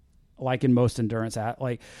like in most endurance,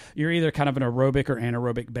 like you're either kind of an aerobic or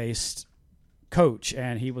anaerobic based coach,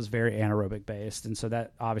 and he was very anaerobic based, and so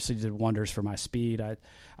that obviously did wonders for my speed.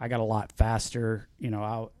 I got a lot faster.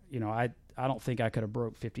 I don't think I could have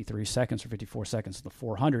broke 53 seconds or 54 seconds in the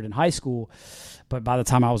 400 in high school, but by the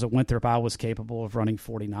time I was at Winthrop, I was capable of running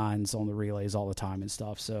 49s on the relays all the time and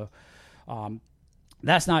stuff. So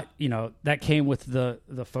that's not, that came with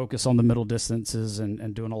the focus on the middle distances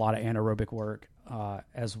and doing a lot of anaerobic work,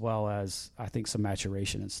 as well as I think some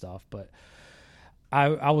maturation and stuff. But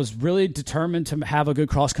I was really determined to have a good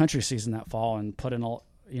cross country season that fall and put in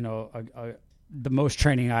the most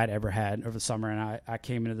training I'd ever had over the summer, and I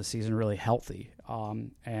came into the season really healthy.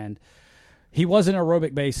 And he wasn't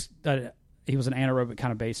aerobic based; he was an anaerobic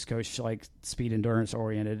kind of based coach, like speed endurance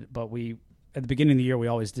oriented. But at the beginning of the year, we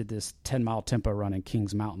always did this 10-mile tempo run in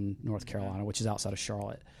Kings Mountain, North Carolina, which is outside of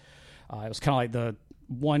Charlotte. It was kind of like the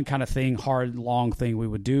one kind of thing, hard, long thing we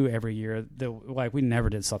would do every year. We never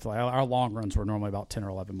did stuff like our long runs were normally about 10 or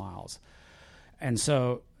 11 miles. And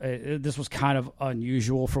so this was kind of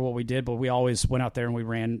unusual for what we did, but we always went out there and we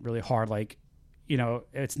ran really hard.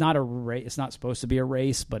 It's not a race. It's not supposed to be a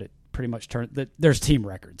race, but it pretty much turned. There's team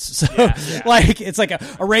records, so it's like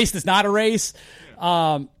a race that's not a race.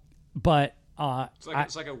 But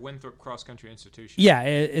it's like a Winthrop cross country institution. Yeah,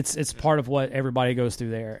 it's part of what everybody goes through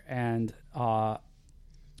there, and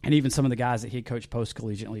even some of the guys that he coached post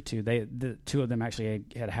collegiately too. The two of them actually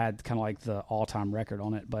had kind of like the all time record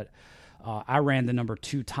on it, but. I ran the number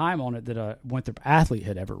 2 time on it that a Winthrop athlete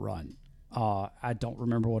had ever run. I don't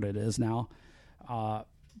remember what it is now,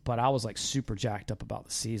 but I was like super jacked up about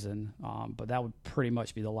the season. But that would pretty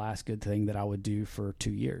much be the last good thing that I would do for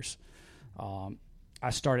 2 years. I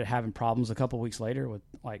started having problems a couple weeks later with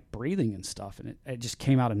like breathing and stuff, and it just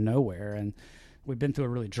came out of nowhere. And we've been through a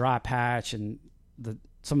really dry patch, and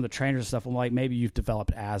some of the trainers and stuff. I'm like, maybe you've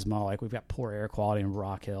developed asthma. Like we've got poor air quality in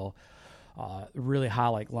Rock Hill. Really high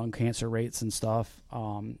like lung cancer rates and stuff,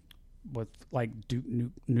 with like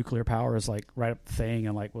nuclear power is like right up the thing,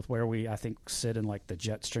 and like with where we I think sit in like the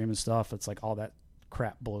jet stream and stuff, it's like all that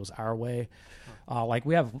crap blows our way. Like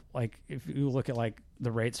we have like if you look at like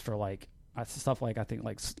the rates for like stuff like I think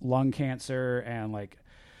like lung cancer and like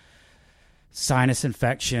sinus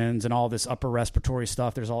infections and all this upper respiratory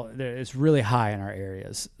stuff, it's really high in our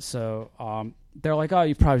areas. So they're like, oh,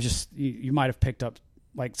 you probably just you might have picked up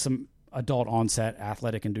like some adult onset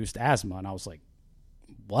athletic induced asthma. And I was like,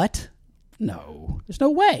 what? No, there's no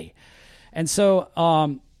way. And so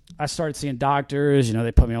I started seeing doctors,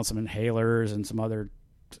 they put me on some inhalers and some other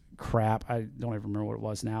crap. I don't even remember what it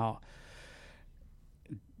was now.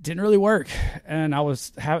 Didn't really work. And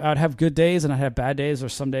I'd have good days and I'd have bad days, or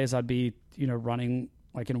some days I'd be, running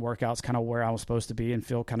like in workouts kind of where I was supposed to be and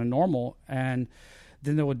feel kind of normal. And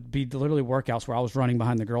then there would be literally workouts where I was running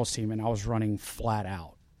behind the girls team and I was running flat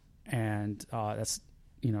out. And that's,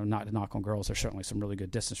 not to knock on girls. There's certainly some really good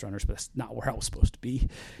distance runners, but that's not where I was supposed to be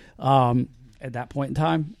at that point in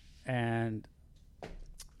time. And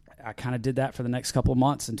I kind of did that for the next couple of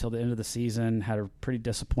months until the end of the season, had a pretty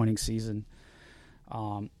disappointing season,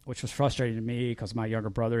 which was frustrating to me because my younger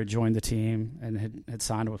brother had joined the team and had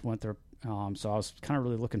signed with Winthrop. So I was kind of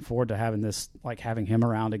really looking forward to having him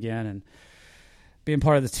around again and being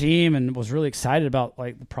part of the team, and was really excited about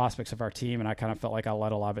like the prospects of our team. And I kind of felt like I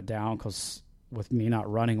let a lot of it down because with me not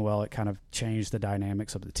running well, it kind of changed the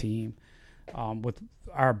dynamics of the team, with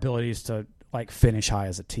our abilities to like finish high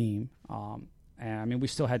as a team. And I mean, we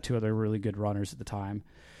still had 2 other really good runners at the time,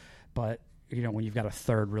 but when you've got a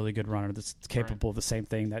third really good runner that's capable of the same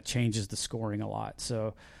thing, that changes the scoring a lot.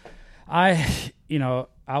 So I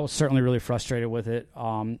was certainly really frustrated with it.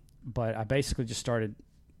 But I basically just started,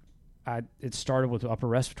 it started with upper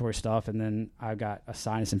respiratory stuff, and then I got a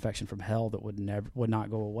sinus infection from hell that would not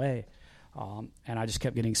go away. And I just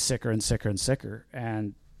kept getting sicker and sicker and sicker.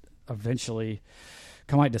 And eventually,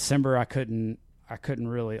 come like December, I couldn't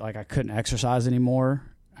really, like, I couldn't exercise anymore,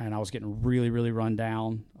 and I was getting really, really run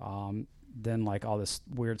down. Then like all this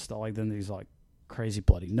weird stuff, like then these like crazy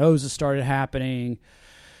bloody noses started happening.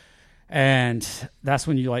 And that's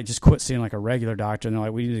when you like just quit seeing like a regular doctor, and they're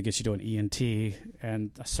like, we need to get you to an ENT.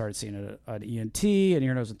 And I started seeing an ENT, an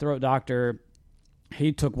ear, nose, and throat doctor.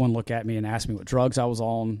 He took one look at me and asked me what drugs I was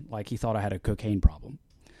on. Like he thought I had a cocaine problem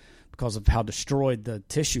because of how destroyed the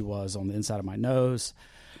tissue was on the inside of my nose.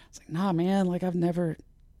 It's like, nah, man, like I've never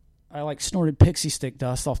I like snorted pixie stick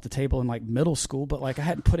dust off the table in like middle school, but like I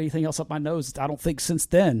hadn't put anything else up my nose. I don't think since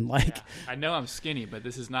then. Like, I know I'm skinny, but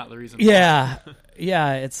this is not the reason. Yeah,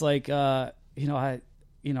 yeah. It's like I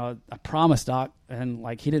promised Doc, and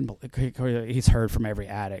like he didn't. He's heard from every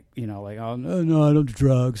addict, like, oh no, I don't do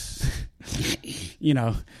drugs,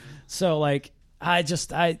 So like I didn't,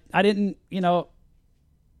 I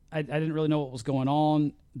didn't really know what was going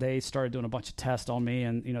on. They started doing a bunch of tests on me,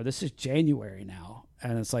 and this is January now.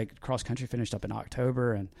 And it's like cross country finished up in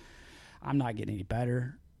October, and I'm not getting any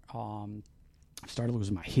better. I started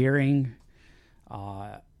losing my hearing.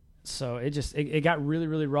 So it got really,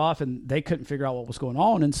 really rough, and they couldn't figure out what was going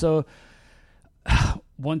on. And so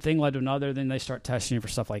one thing led to another. Then they start testing you for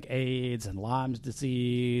stuff like AIDS and Lyme's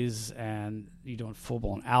disease, and you doing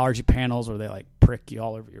full-blown allergy panels where they like prick you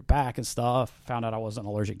all over your back and stuff. Found out I wasn't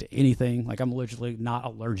allergic to anything. Like, I'm literally not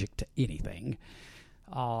allergic to anything.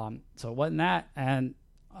 So it wasn't that. And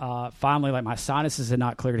finally, like, my sinuses had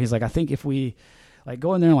not cleared. He's like, I think if we like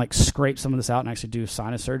go in there and like scrape some of this out and actually do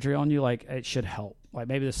sinus surgery on you, like, it should help. Like,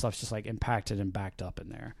 maybe this stuff's just like impacted and backed up in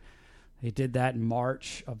there. He did that in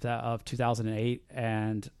March of 2008,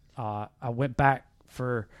 and I went back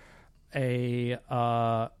for a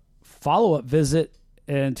follow-up visit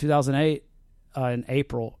in 2008 in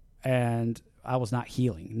April, and I was not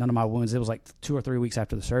healing. None of my wounds. It was like 2 or 3 weeks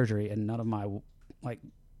after the surgery, and none of my like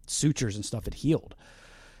sutures and stuff had healed.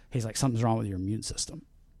 He's like, something's wrong with your immune system.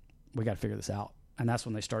 We got to figure this out. And that's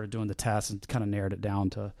when they started doing the tests and kind of narrowed it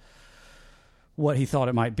down to what he thought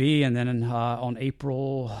it might be. And then on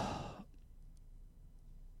April,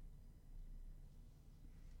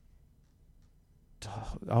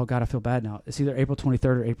 oh God, I feel bad now. It's either April 23rd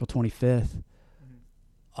or April 25th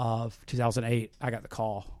of 2008. I got the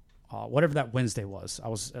call. Whatever that Wednesday was. I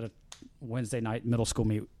was at a Wednesday night middle school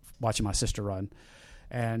meet watching my sister run,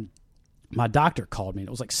 and my doctor called me, and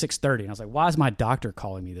it was like 6:30, and I was like, why is my doctor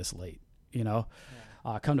calling me this late?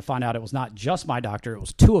 Come to find out, it was not just my doctor, it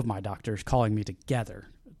was 2 of my doctors calling me together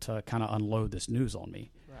to kind of unload this news on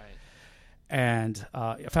me. Right. And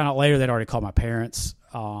I found out later they'd already called my parents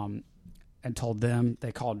and told them.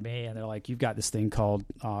 They called me, and they're like, you've got this thing called,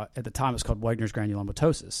 at the time it's called Wegener's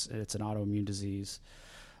granulomatosis. It's an autoimmune disease.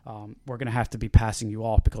 We're going to have to be passing you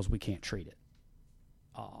off because we can't treat it.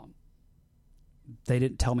 They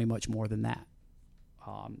didn't tell me much more than that.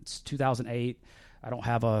 It's 2008. I don't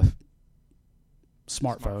have a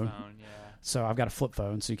smartphone. Yeah. So I've got a flip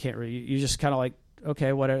phone, so you can't really, you just kind of like,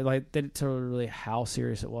 okay, whatever. Like, they didn't tell me really how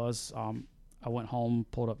serious it was. I went home,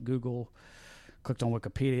 pulled up Google, clicked on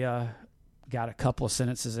Wikipedia, got a couple of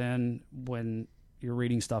sentences in when you're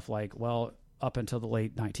reading stuff like, well, up until the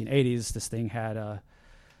late 1980s, this thing had a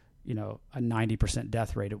 90%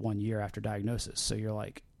 death rate at 1 year after diagnosis. So you're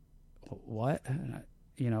like, what? And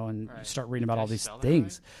you start reading about all these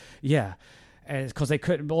things. Yeah. And because they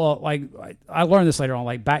couldn't, like, I learned this later on,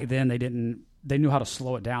 like, back then they knew how to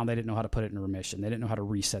slow it down. They didn't know how to put it in remission. They didn't know how to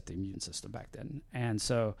reset the immune system back then. And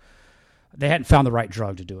so they hadn't found the right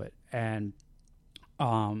drug to do it. And,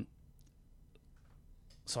 so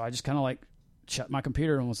I just kind of like shut my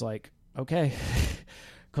computer and was like, okay.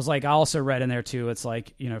 Because like I also read in there too, it's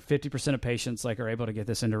like 50% of patients like are able to get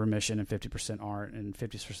this into remission, and 50% aren't, and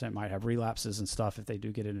 50% might have relapses and stuff if they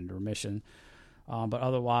do get it into remission. But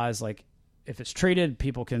otherwise, like if it's treated,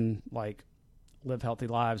 people can like live healthy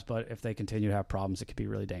lives. But if they continue to have problems, it could be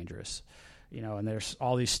really dangerous. And there's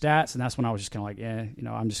all these stats, and that's when I was just kind of like,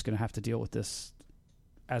 I'm just going to have to deal with this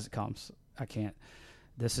as it comes. I can't.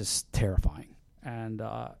 This is terrifying. And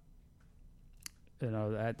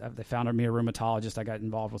they found me a rheumatologist. I got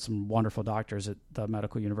involved with some wonderful doctors at the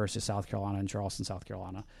Medical University of South Carolina in Charleston, South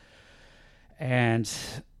Carolina. And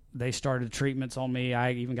they started treatments on me.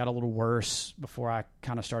 I even got a little worse before I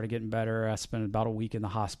kind of started getting better. I spent about a week in the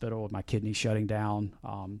hospital with my kidney shutting down.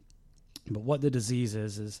 But what the disease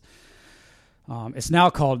is it's now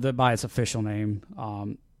called, by its official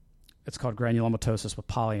name, it's called granulomatosis with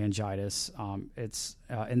polyangiitis. It's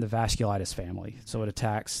in the vasculitis family, so it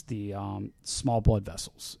attacks the small blood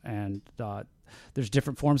vessels. And there's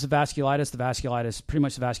different forms of vasculitis. Pretty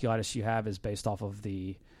much the vasculitis you have is based off of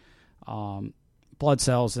the blood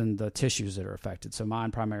cells and the tissues that are affected. So mine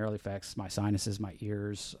primarily affects my sinuses, my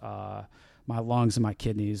ears, my lungs, and my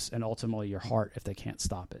kidneys, and ultimately your heart if they can't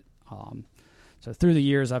stop it. So through the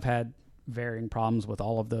years, I've had varying problems with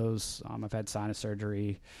all of those. I've had sinus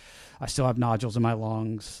surgery. I still have nodules in my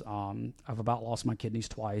lungs. I've about lost my kidneys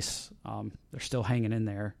twice. They're still hanging in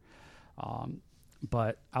there.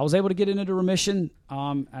 But I was able to get into remission,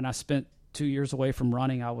 and I spent 2 years away from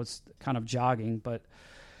running. I was kind of jogging, but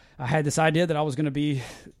I had this idea that I was going to be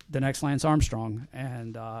the next Lance Armstrong.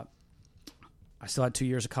 And I still had 2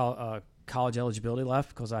 years of college eligibility left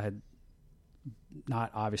because I had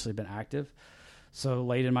not obviously been active. So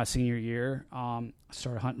late in my senior year, I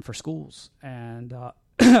started hunting for schools, and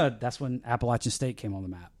that's when Appalachian State came on the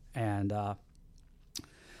map. And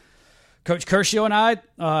Coach Curcio and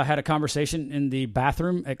I had a conversation in the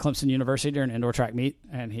bathroom at Clemson University during an indoor track meet,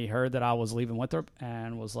 and he heard that I was leaving Winthrop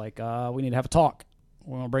and was like, we need to have a talk.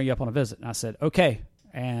 We're going to bring you up on a visit. And I said, okay.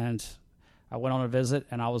 And I went on a visit,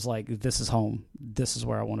 and I was like, this is home. This is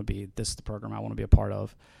where I want to be. This is the program I want to be a part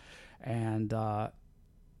of. And I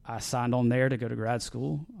signed on there to go to grad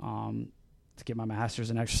school to get my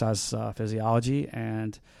master's in exercise physiology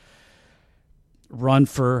and run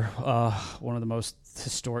for one of the most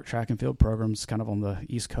historic track and field programs kind of on the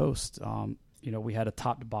East Coast. We had a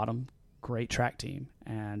top to bottom great track team,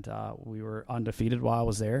 and we were undefeated while I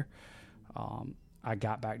was there. I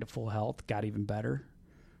got back to full health, got even better.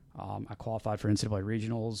 I qualified for NCAA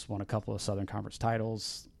regionals, won a couple of Southern Conference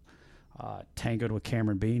titles, tangoed with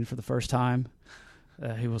Cameron Bean for the first time.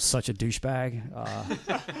 He was such a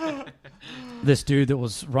douchebag. This dude that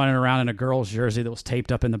was running around in a girl's jersey that was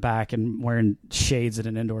taped up in the back and wearing shades at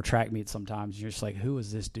an indoor track meet sometimes. You're just like, who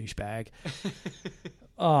is this douchebag?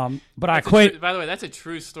 But I quit. By the way, that's a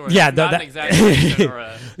true story. Yeah, not an exaggeration or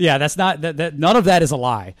a... Yeah, that's not that. None of that is a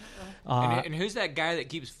lie. And who's that guy that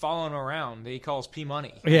keeps following around that he calls P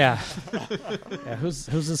Money? Yeah. Yeah. Who's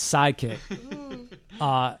his sidekick?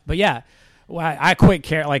 But yeah. Well, I quit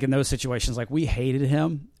like in those situations, like we hated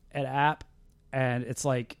him at App, and it's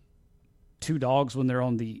like two dogs when they're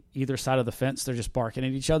on the either side of the fence, they're just barking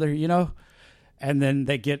at each other, and then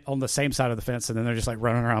they get on the same side of the fence and then they're just like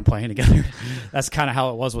running around playing together. That's kind of how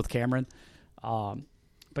it was with Cameron.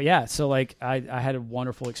 But yeah, so like I had a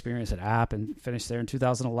wonderful experience at App and finished there in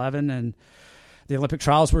 2011, and the Olympic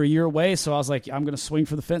trials were a year away, so I was like, I'm going to swing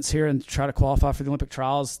for the fence here and try to qualify for the Olympic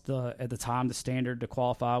trials. At the time, the standard to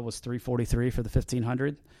qualify was 3:43 for the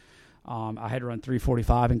 1500. I had run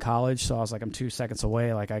 3:45 in college, so I was like, I'm 2 seconds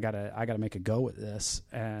away. Like I gotta make a go at this,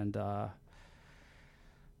 and I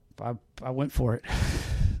went for it.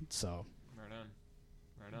 So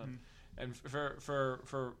right on. And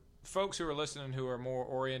for folks who are listening who are more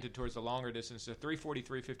oriented towards the longer distance, the 3:43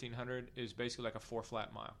 1500 is basically like a 4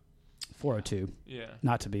 flat mile. 4:02. Yeah.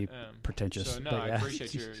 Not to be pretentious. So no, I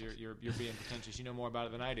appreciate you're being pretentious. You know more about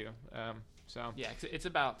it than I do. So yeah, it's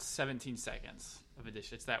about 17 seconds of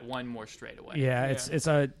addition. It's that one more straightaway. Yeah, it's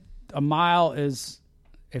a mile is,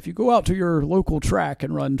 if you go out to your local track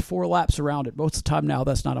and run 4 laps around it, most of the time now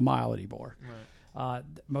that's not a mile anymore. Right.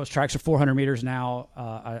 Most tracks are 400 meters now.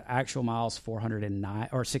 Actual miles 409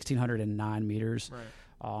 or 1,609 meters.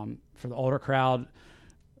 Right. For the older crowd,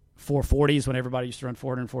 440s when everybody used to run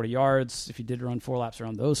 440 yards. If you did run 4 laps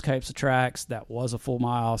around those types of tracks, that was a full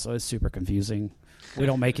mile, so it's super confusing. We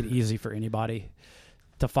don't make it easy for anybody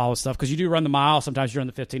to follow stuff because you do run the mile. Sometimes you run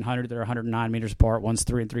the 1500. They're 109 meters apart. One's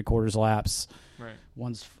 3 3/4 laps. Right.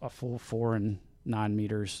 One's a full 4 and 9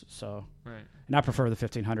 meters. So, right. And I prefer the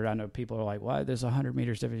 1500. I know people are like, "Why? There's 100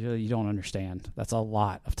 meters difference." You don't understand. That's a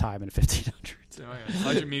lot of time in 1500. Oh, yeah.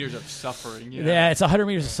 100 meters of suffering. Yeah, it's 100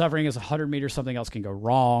 meters of suffering. It's 100 meters. Something else can go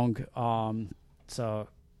wrong.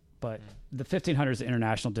 But the 1500 is the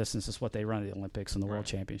international distance. Is what they run at the Olympics and the World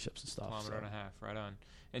Championships and stuff. Kilometer and a half, right on.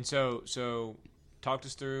 And so talk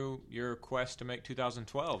us through your quest to make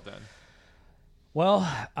 2012 then. Well,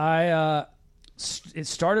 it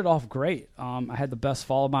started off great. I had the best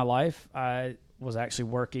fall of my life. I was actually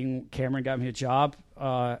working. Cameron got me a job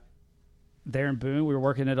there in Boone. We were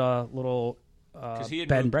working at a little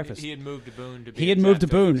bed and breakfast. He had moved to Boone to be. He had moved to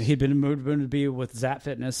Boone. He'd been moved to Boone to be with Zap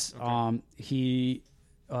Fitness. Okay. He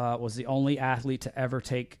was the only athlete to ever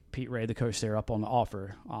take Pete Ray, the coach there, up on the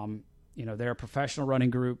offer. They're a professional running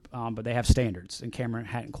group, but they have standards, and Cameron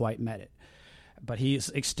hadn't quite met it. But he's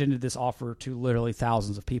extended this offer to literally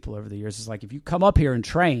thousands of people over the years. It's like, if you come up here and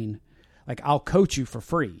train, like, I'll coach you for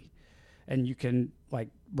free, and you can like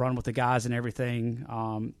run with the guys and everything.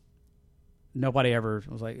 Nobody ever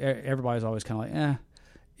was like, everybody's always kind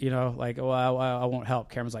of like, I won't help.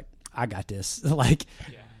 Cameron's like, I got this.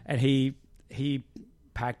 And he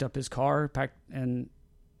packed up his car, and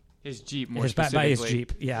his Jeep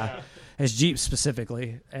his Jeep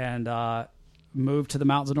specifically, and moved to the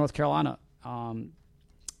mountains of North Carolina.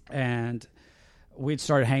 And we'd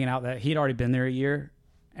started hanging out. That he'd already been there a year,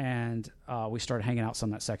 and we started hanging out some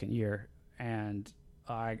that second year. And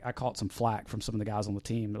I caught some flack from some of the guys on the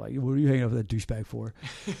team. They're like, "What are you hanging out with that douchebag for?"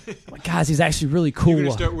 I'm like, guys, he's actually really cool. You're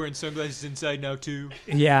gonna start wearing sunglasses inside now too.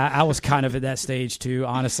 Yeah, I was kind of at that stage too,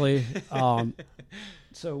 honestly.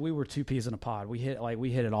 So we were two peas in a pod. We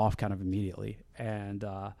hit it off kind of immediately, and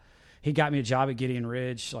he got me a job at Gideon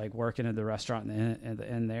Ridge, like working at the restaurant in the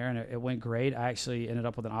end there, and it went great. I actually ended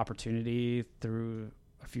up with an opportunity through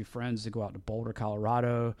a few friends to go out to Boulder,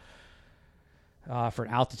 Colorado, for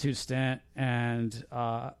an altitude stint, and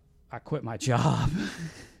I quit my job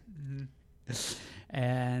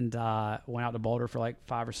and went out to Boulder for like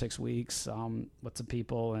 5 or 6 weeks with some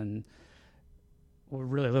people, and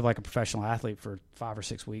really lived like a professional athlete for 5 or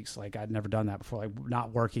 6 weeks. Like I'd never done that before, like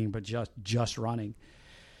not working, but just running.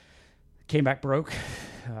 Came back broke,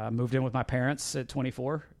 moved in with my parents at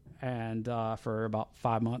 24, and for about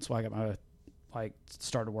 5 months while I got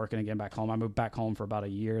started working again back home. I moved back home for about a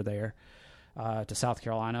year there to South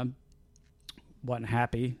Carolina. Wasn't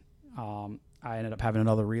happy. I ended up having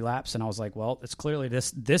another relapse, and I was like, well, it's clearly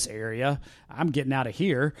this area. I'm getting out of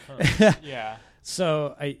here. Yeah.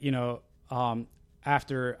 So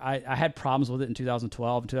after I had problems with it in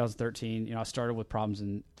 2012 and 2013, I started with problems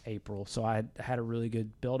in April. So I had a really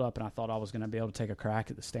good build up, and I thought I was going to be able to take a crack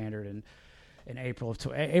at the standard. And in April's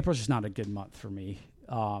just not a good month for me.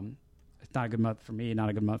 It's not a good month for me, not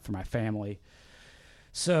a good month for my family.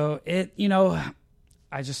 So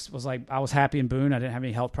I just was like, I was happy in Boone. I didn't have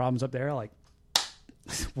any health problems up there. Like,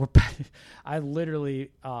 I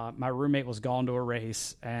literally, my roommate was gone to a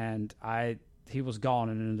race, and he was gone,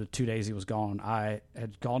 and in the 2 days he was gone, I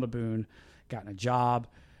had gone to Boone, gotten a job,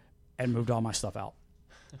 and moved all my stuff out.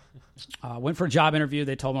 Went for a job interview.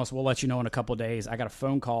 They told us, we'll let you know in a couple of days. I got a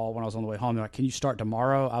phone call when I was on the way home. They're like, can you start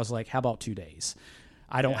tomorrow? I was like, how about 2 days?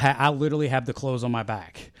 I literally have the clothes on my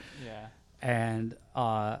back. Yeah. And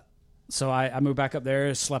so I moved back up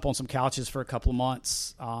there, slept on some couches for a couple of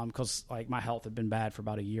months because like my health had been bad for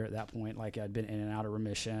about a year at that point. Like I'd been in and out of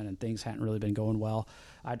remission, and things hadn't really been going well.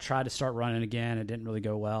 I tried to start running again. It didn't really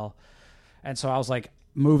go well. And so I was like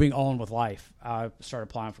moving on with life. I started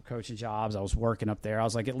applying for coaching jobs. I was working up there. I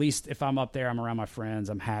was like, at least if I'm up there, I'm around my friends.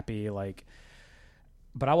 I'm happy.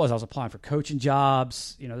 But I was applying for coaching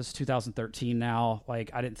jobs. This is 2013 now.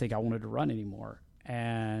 Like I didn't think I wanted to run anymore.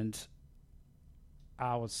 And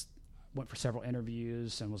I went for several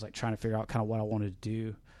interviews and was like trying to figure out kind of what I wanted to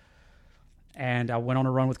do. And I went on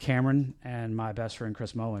a run with Cameron and my best friend,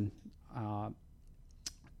 Chris Moen.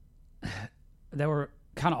 They were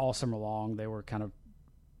kind of all summer long. They were kind of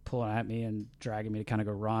pulling at me and dragging me to kind of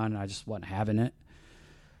go run. And I just wasn't having it.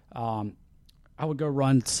 I would go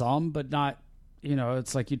run some, but not,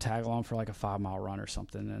 it's like you tag along for like a 5-mile run or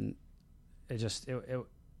something. And it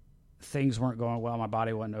things weren't going well. My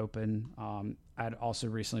body wasn't open. I'd also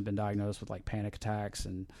recently been diagnosed with like panic attacks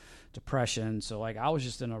and depression. So like I was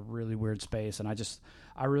just in a really weird space, and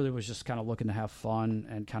I really was just kind of looking to have fun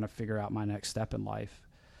and kind of figure out my next step in life.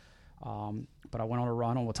 But I went on a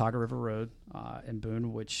run on Watauga River Road in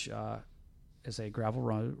Boone, which is a gravel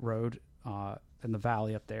road in the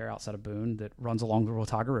valley up there outside of Boone that runs along the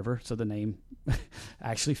Watauga River. So the name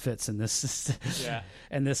actually fits in this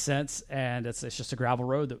in this sense. And it's just a gravel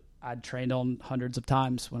road that I'd trained on hundreds of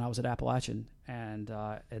times when I was at Appalachian, and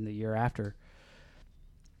in the year after.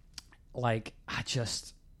 Like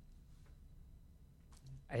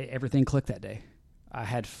everything clicked that day. I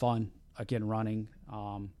had fun again running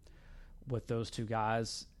with those two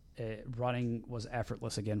guys. Running was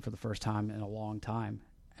effortless again for the first time in a long time.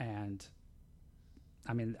 And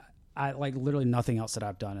I mean, I like literally nothing else that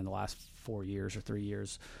I've done in the last 4 years or 3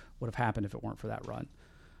 years would have happened if it weren't for that run.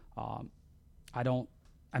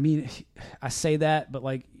 I say that, but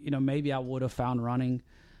like, maybe I would have found running,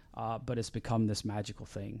 but it's become this magical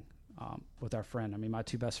thing with our friend. I mean, my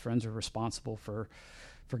two best friends are responsible for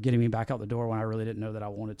getting me back out the door when I really didn't know that I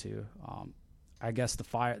wanted to. I guess the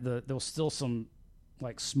fire, there was still some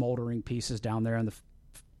like smoldering pieces down there in the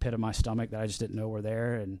pit of my stomach that I just didn't know were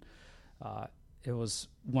there. And it was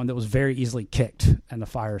one that was very easily kicked, and the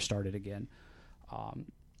fire started again.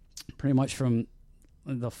 Pretty much from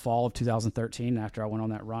the fall of 2013, after I went on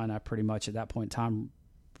that run, I pretty much at that point in time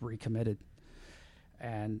recommitted.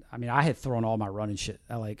 And I mean, I had thrown all my running shit.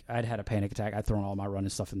 I'd had a panic attack. I'd thrown all my running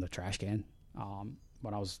stuff in the trash can.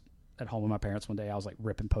 When I was at home with my parents one day, I was like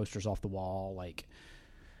ripping posters off the wall, like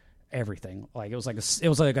everything. Like it was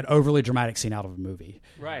like an overly dramatic scene out of a movie.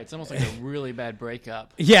 Right. It's almost like a really bad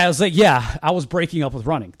breakup. Yeah. It was like, I was breaking up with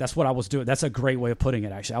running. That's what I was doing. That's a great way of putting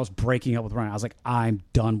it. Actually, I was breaking up with running. I was like, I'm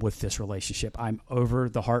done with this relationship. I'm over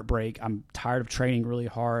the heartbreak. I'm tired of training really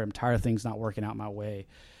hard. I'm tired of things not working out my way.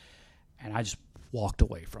 And I just walked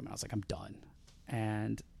away from it. I was like, I'm done.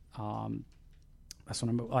 And, that's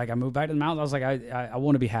when I moved back to the mountains. I was like, I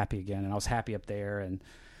want to be happy again. And I was happy up there, and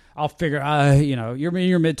I'll figure, you're in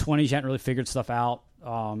your mid-20s, you hadn't really figured stuff out.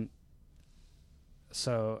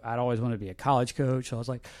 So I'd always wanted to be a college coach. So I was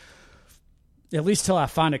like, at least till I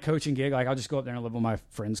find a coaching gig. Like I'll just go up there and live on my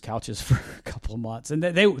friends' couches for a couple of months. And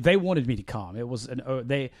they wanted me to come. It was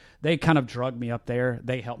they kind of drugged me up there.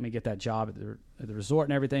 They helped me get that job at the resort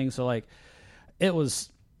and everything. So like it was,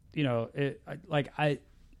 I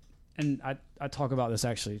talk about this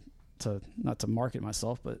actually not to market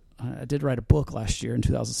myself, but I did write a book last year in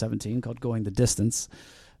 2017 called Going the Distance.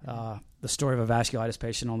 The story of a vasculitis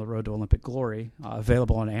patient on the road to Olympic glory,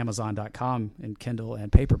 available on Amazon.com in Kindle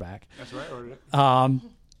and paperback. That's right. Ordered it.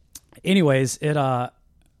 Anyways,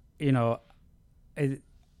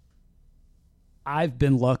 I've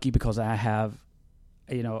been lucky because I have,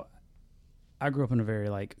 I grew up in a very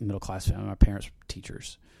like middle class family. My parents were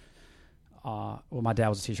teachers. My dad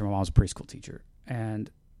was a teacher. My mom was a preschool teacher, and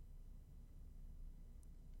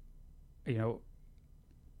we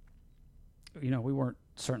weren't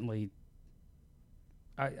certainly.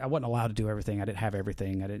 I wasn't allowed to do everything. I didn't have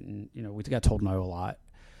everything. I didn't. We got told no a lot,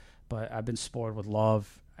 but I've been spoiled with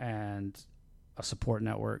love and a support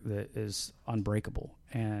network that is unbreakable.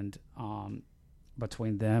 And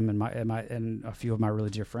between them and a few of my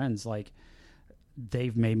really dear friends, like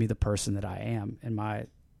they've made me the person that I am.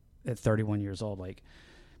 At 31 years old, like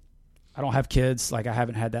I don't have kids. Like I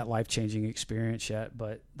haven't had that life-changing experience yet,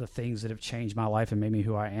 but the things that have changed my life and made me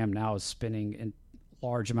who I am now is spending in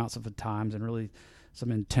large amounts of times and really some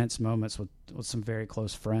intense moments with some very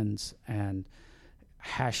close friends and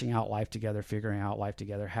hashing out life together, figuring out life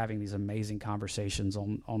together, having these amazing conversations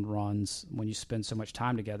on runs. When you spend so much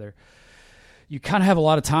time together, you kind of have a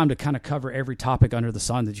lot of time to kind of cover every topic under the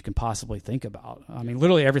sun that you can possibly think about. I mean,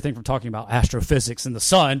 literally everything from talking about astrophysics and the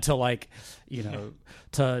sun to like,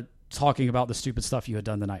 to talking about the stupid stuff you had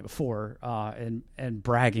done the night before, and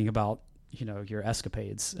bragging about, your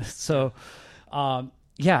escapades. So, I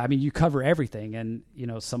mean, you cover everything, and,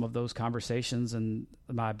 some of those conversations and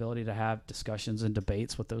my ability to have discussions and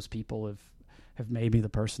debates with those people have made me the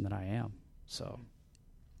person that I am. So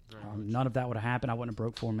none of that would have happened. I wouldn't have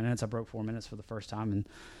broke 4 minutes. I broke 4 minutes for the first time in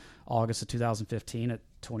August of 2015 at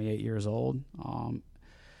 28 years old.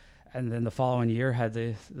 And then the following year had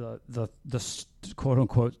the quote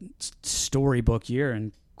unquote storybook year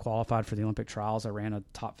and qualified for the Olympic trials. I ran a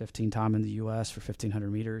top 15 time in the U.S. for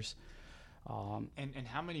 1,500 meters. And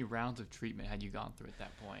how many rounds of treatment had you gone through at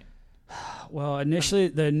that point? Well,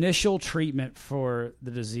 the initial treatment for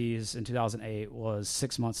the disease in 2008 was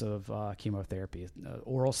 6 months of chemotherapy,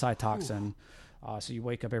 oral Cytoxan. So you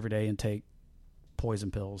wake up every day and take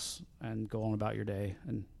poison pills and go on about your day,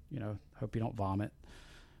 and hope you don't vomit.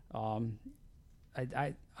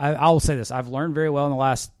 I will say this: I've learned very well in the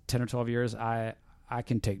last 10 or 12 years. I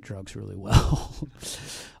can take drugs really well.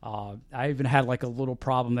 I even had like a little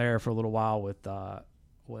problem there for a little while with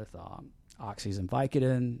Oxys and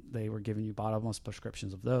Vicodin. They were giving you bottomless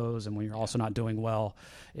prescriptions of those, and when you're also not doing well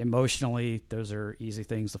emotionally, those are easy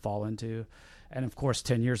things to fall into. And of course,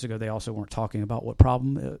 10 years ago, they also weren't talking about what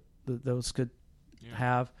problem those could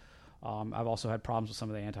have. I've also had problems with some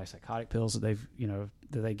of the antipsychotic pills that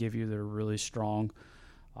that they give you that are really strong.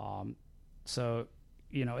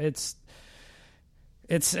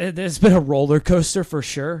 It's been a roller coaster for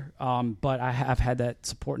sure. But I have had that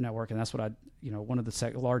support network, and that's what one of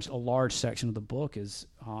the a large section of the book is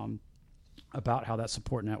about how that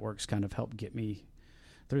support network's kind of helped get me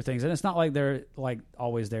through things. And it's not like they're like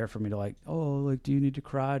always there for me to like, oh, like, do you need to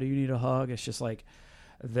cry? Do you need a hug? It's just like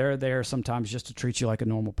they're there sometimes just to treat you like a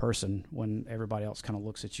normal person when everybody else kind of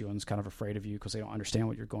looks at you and is kind of afraid of you because they don't understand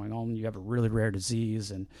what you're going on. You have a really rare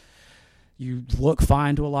disease and you look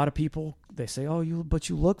fine to a lot of people. They say, oh, but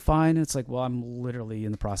you look fine. And it's like, well, I'm literally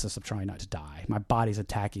in the process of trying not to die. My body's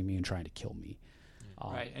attacking me and trying to kill me.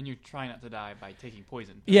 Right, and you're trying not to die by taking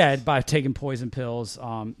poison pills. Yeah, by taking poison pills.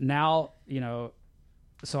 Now,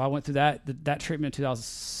 so I went through that treatment in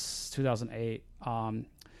 2008.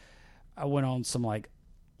 I went on some like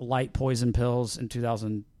light poison pills in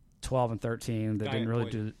 2012 and 13 that didn't really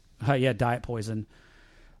do. Diet poison.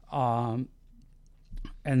 And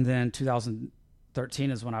then 2013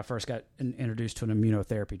 is when I first got introduced to an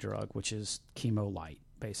immunotherapy drug, which is chemo light,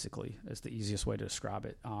 basically. It's the easiest way to describe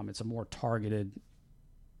it. It's a more targeted,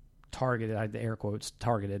 the air quotes,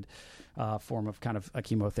 targeted form of kind of a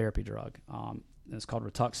chemotherapy drug. It's called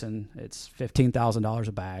Rituxan. It's $15,000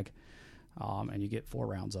 a bag, and you get 4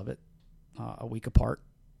 rounds of it a week apart.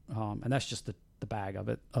 And that's just the bag of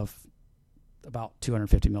it, of about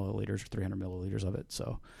 250 milliliters or 300 milliliters of it.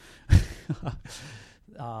 So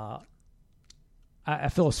I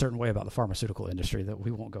feel a certain way about the pharmaceutical industry that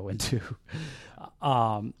we won't go into.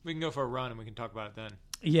 We can go for a run and we can talk about it then.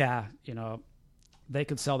 Yeah, they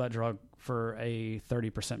could sell that drug for a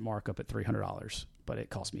 30% markup at $300, but it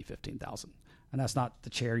cost me $15,000. And that's not the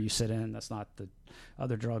chair you sit in. That's not the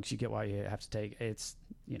other drugs you get while you have to take. It's,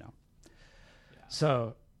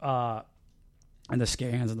 So, and the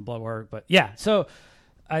scans and the blood work. But yeah, so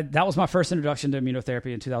that was my first introduction to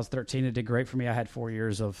immunotherapy in 2013. It did great for me. I had 4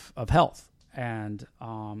 years of health. And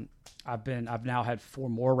I've now had 3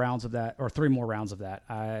 more rounds of that.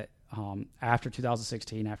 After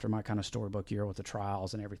 2016, after my kind of storybook year with the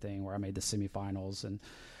trials and everything, where I made the semifinals and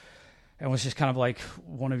was just kind of like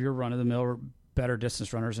one of your run-of-the-mill better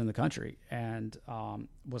distance runners in the country, and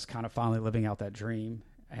was kind of finally living out that dream.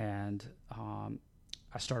 And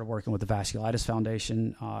I started working with the Vasculitis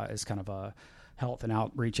Foundation as kind of a health and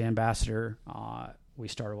outreach ambassador. We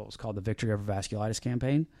started what was called the Victory Over Vasculitis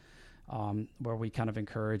campaign, where we kind of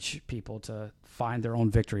encourage people to find their own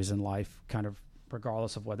victories in life, kind of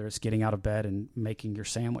regardless of whether it's getting out of bed and making your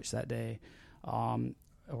sandwich that day,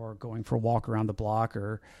 or going for a walk around the block.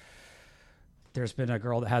 Or there's been a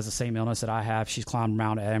girl that has the same illness that I have. She's climbed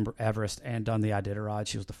Mount Everest and done the Iditarod.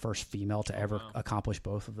 She was the first female to ever accomplish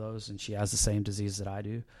both of those, and she has the same disease that I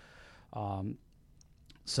do.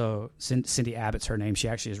 So Cindy Abbott's her name. She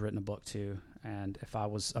actually has written a book too, and if I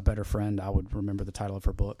was a better friend, I would remember the title of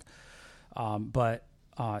her book. But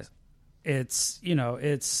it's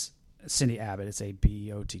Cindy Abbott. It's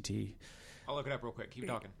Abbott. I'll look it up real quick. Keep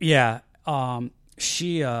talking. Yeah.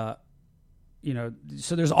 She, so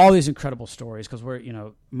there's all these incredible stories, because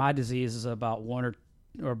my disease is about one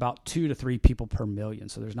or about 2 to 3 people per million.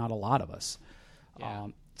 So there's not a lot of us. Yeah.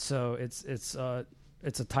 So it's a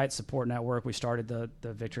tight support network. We started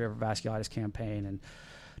the Victory Over Vasculitis campaign, and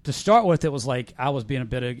to start with, it was like I was being a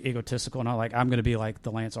bit egotistical, and I'm going to be like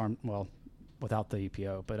the Lance Armstrong, without the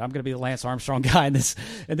EPO, but I'm going to be the Lance Armstrong guy in this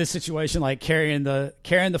situation, like carrying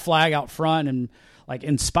the flag out front and like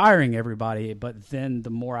inspiring everybody. But then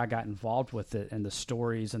the more I got involved with it and the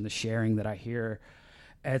stories and the sharing that I hear,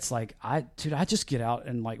 it's like, I just get out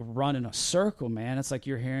and like run in a circle, man. It's like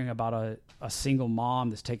you're hearing about a single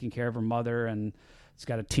mom that's taking care of her mother, and it's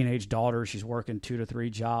got a teenage daughter. She's working 2 to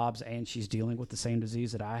 3 jobs, and she's dealing with the same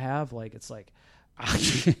disease that I have. Like, it's like,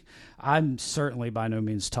 I'm certainly by no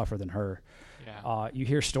means tougher than her. Yeah. You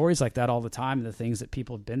hear stories like that all the time, the things that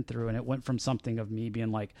people have been through, and it went from something of me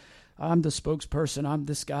being like, I'm the spokesperson, I'm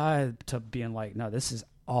this guy, to being like, no, this is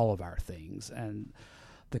all of our things. And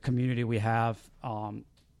the community we have,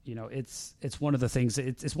 it's one of the things.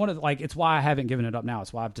 It's one of the, like, it's why I haven't given it up now.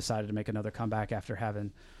 It's why I've decided to make another comeback after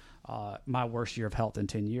having my worst year of health in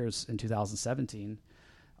 10 years in 2017,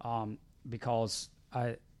 because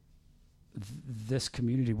this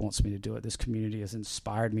community wants me to do it. This community has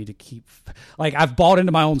inspired me to keep, like, I've bought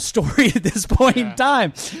into my own story at this point in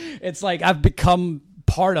time. It's like I've become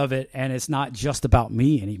part of it, and it's not just about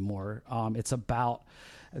me anymore. It's about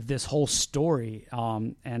this whole story.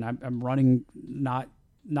 And I'm running not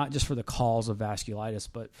just for the cause of vasculitis,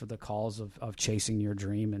 but for the cause of chasing your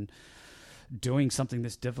dream and doing something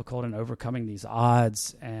that's difficult and overcoming these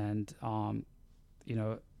odds. And,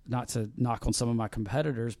 not to knock on some of my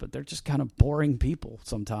competitors, but they're just kind of boring people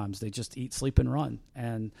sometimes. They just eat, sleep, and run,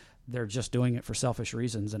 and they're just doing it for selfish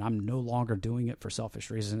reasons. And I'm no longer doing it for selfish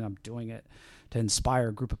reasons. I'm doing it to inspire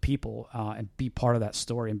a group of people and be part of that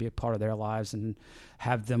story and be a part of their lives and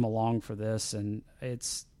have them along for this. And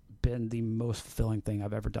it's been the most fulfilling thing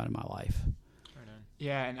I've ever done in my life.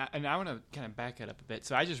 Yeah, and I want to kind of back it up a bit.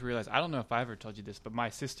 So I just realized, I don't know if I ever told you this, but my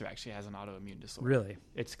sister actually has an autoimmune disorder. Really?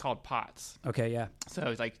 It's called POTS. Okay, yeah. So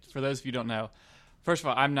it's like, for those of you who don't know, first of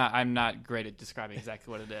all, I'm not great at describing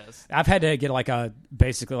exactly what it is. I've had to get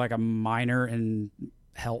basically a minor in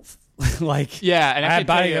health. Yeah, and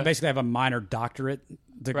I basically have a minor doctorate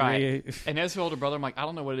degree. Right. And as her older brother, I'm like, I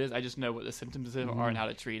don't know what it is. I just know what the symptoms are and how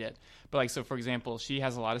to treat it. But like, so for example, she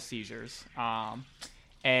has a lot of seizures.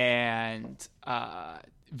 And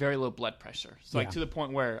very low blood pressure. So like to the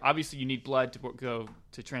point where obviously you need blood to go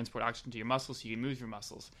to transport oxygen to your muscles so you can move your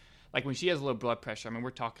muscles. Like when she has low blood pressure, I mean,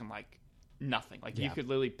 we're talking like nothing. Like you could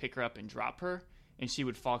literally pick her up and drop her, and she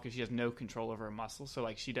would fall because she has no control over her muscles. So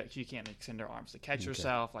like she can't extend her arms to catch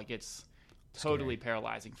herself. Like it's totally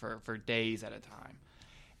paralyzing for days at a time.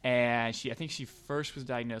 And I think she first was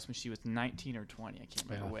diagnosed when she was 19 or 20. I can't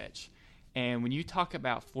remember which. And when you talk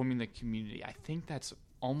about forming the community, I think that's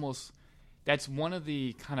one of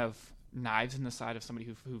the kind of knives in the side of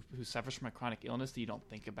somebody who suffers from a chronic illness that you don't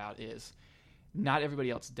think about. Is not everybody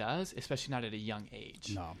else does, especially not at a young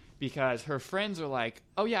age. No. Because her friends are like,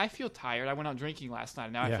 oh yeah, I feel tired. I went out drinking last night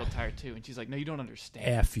and now I feel tired too. And she's like, no, you don't understand.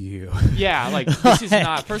 F you. Yeah, like this is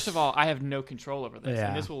not, first of all, I have no control over this. Yeah.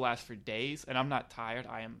 And this will last for days, and I'm not tired.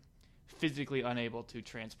 I am physically unable to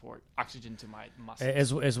transport oxygen to my muscles.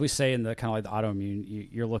 As we say in the kind of like the autoimmune,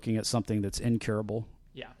 you're looking at something that's incurable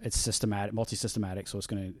Yeah. It's systematic, multi-systematic, so it's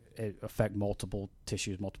going to affect multiple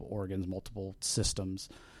tissues, multiple organs, multiple systems,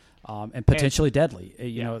 and potentially deadly.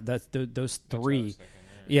 You know, those three.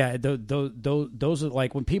 Yeah, those are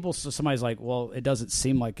like when somebody's like, well, it doesn't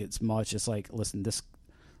seem like it's much. It's like, listen,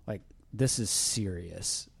 this is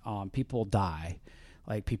serious. People die.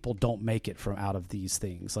 Like, people don't make it from out of these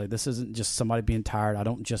things. Like, this isn't just somebody being tired. I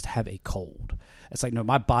don't just have a cold. It's like, no,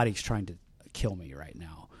 my body's trying to kill me right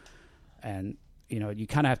now. And, you know, you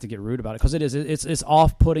kind of have to get rude about it because it's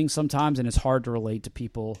off-putting sometimes, and it's hard to relate to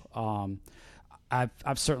people.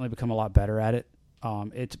 I've certainly become a lot better at it.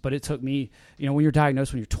 But it took me, you know, when you're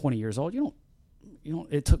diagnosed when you're 20 years old,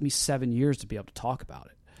 it took me 7 years to be able to talk about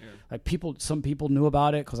it. Like, some people knew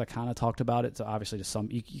about it because I kind of talked about it. So obviously,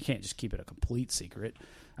 you can't just keep it a complete secret.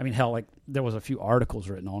 I mean, hell, like, there was a few articles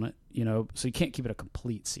written on it, you know, so you can't keep it a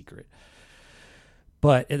complete secret.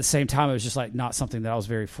 But at the same time, it was just like not something that I was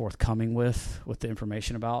very forthcoming with the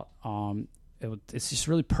information about. It's just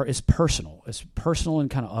really it's personal. It's personal and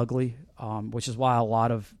kind of ugly, which is why a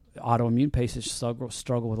lot of autoimmune patients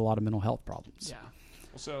struggle with a lot of mental health problems. Yeah.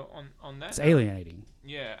 Well, so on that, it's alienating.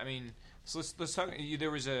 Yeah, I mean. So let's talk.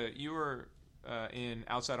 You were in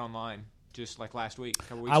Outside Online just like last week, a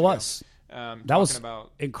couple weeks ago. I was. That was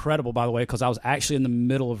incredible, by the way, because I was actually in the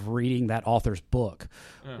middle of reading that author's book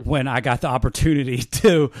when I got the opportunity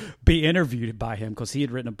to be interviewed by him, because he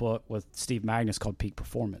had written a book with Steve Magnus called Peak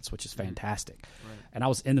Performance, which is fantastic. Right. And I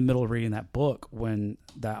was in the middle of reading that book when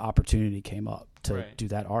that opportunity came up to do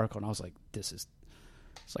that article, and I was like,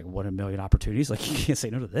 it's like 1 in a million opportunities. Like, you can't say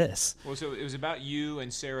no to this. Well, so it was about you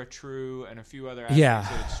and Sarah True and a few other athletes that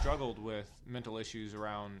had struggled with mental issues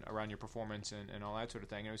around your performance and all that sort of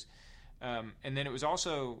thing. It was, and then it was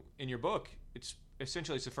also in your book. It's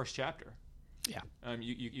essentially the first chapter. Yeah.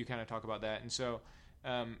 You kind of talk about that, and so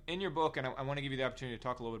in your book, and I want to give you the opportunity to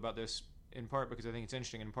talk a little bit about this in part because I think it's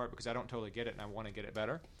interesting, in part because I don't totally get it and I want to get it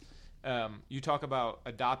better. You talk about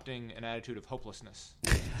adopting an attitude of hopelessness.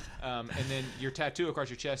 And then your tattoo across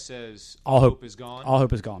your chest says, all hope is gone. All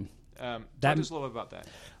hope is gone. Talk to us a little bit about that.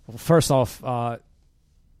 Well, first off,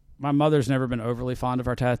 my mother's never been overly fond of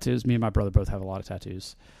our tattoos. Me and my brother both have a lot of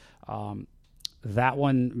tattoos. That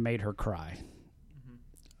one made her cry.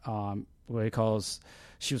 Because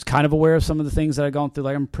she was kind of aware of some of the things that I'd gone through.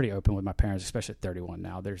 Like, I'm pretty open with my parents, especially at 31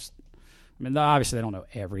 now. Obviously they don't know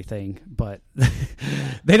everything, but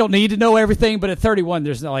they don't need to know everything. But at 31,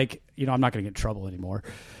 there's no, like, you know, I'm not going to get in trouble anymore.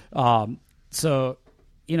 So,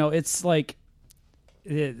 you know, it's like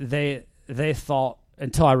they thought,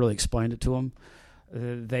 until I really explained it to them,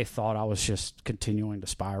 they thought I was just continuing to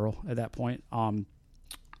spiral at that point.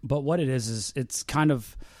 But what it is it's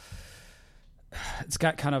got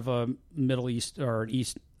kind of a Middle East or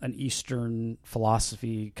an Eastern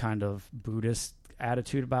philosophy, kind of Buddhist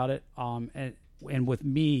attitude about it. And with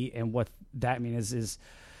me, and what that means is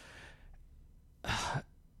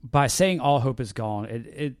by saying all hope is gone,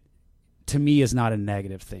 it to me is not a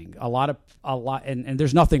negative thing. A lot, and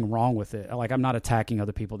there's nothing wrong with it. Like, I'm not attacking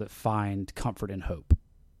other people that find comfort in hope.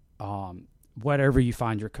 Whatever you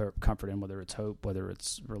find your comfort in, whether it's hope, whether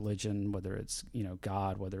it's religion, whether it's, you know,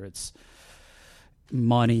 God, whether it's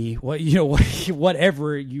money,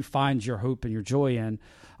 whatever you find your hope and your joy in,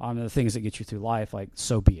 the things that get you through life, like,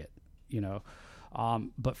 so be it, you know.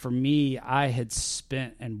 But for me, I had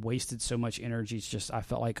spent and wasted so much energy. It's just, I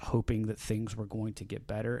felt like hoping that things were going to get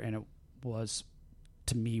better, and it was,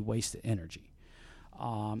 to me, wasted energy.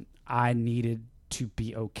 I needed to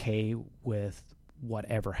be okay with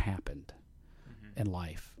whatever happened in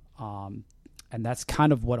life. And that's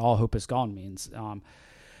kind of what all hope is gone means.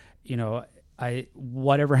 You know,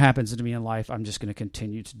 whatever happens to me in life, I'm just going to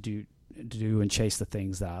continue to do and chase the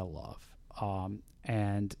things that I love.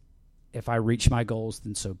 And if I reach my goals,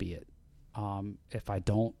 then so be it. If I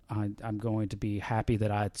don't, I'm going to be happy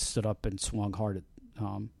that I stood up and swung hard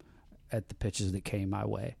at the pitches that came my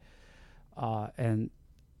way. And,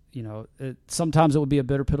 you know, sometimes it would be a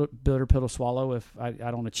bitter pill to swallow if I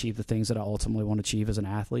don't achieve the things that I ultimately want to achieve as an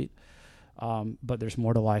athlete. But there's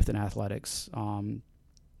more to life than athletics.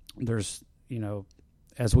 There's, you know,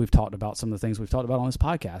 as we've talked about some of the things we've talked about on this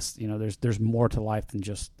podcast, you know, there's more to life than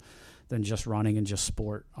just running and just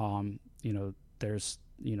sport. You know, there's,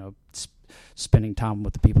 you know, spending time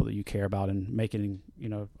with the people that you care about and making, you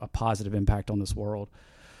know, a positive impact on this world.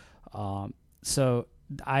 So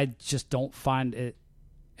I just don't find it,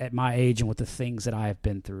 at my age and with the things that I have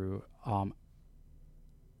been through,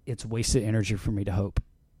 it's wasted energy for me to hope.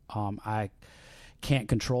 I can't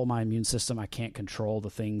control my immune system. I can't control the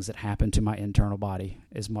things that happen to my internal body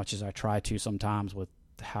as much as I try to sometimes with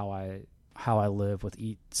how I live, with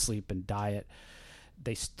eat, sleep, and diet.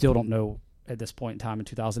 They still don't know at this point in time in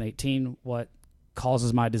 2018 what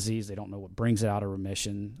causes my disease. They don't know what brings it out of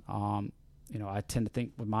remission. I tend to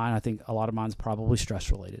think with mine, I think a lot of mine's probably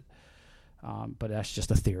stress related. But that's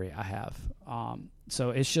just a theory I have. So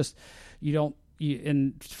it's just,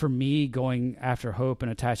 and for me, going after hope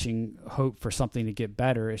and attaching hope for something to get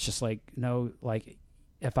better, it's just like, no, like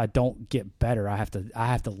if I don't get better, I have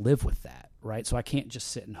to live with that. Right. So I can't just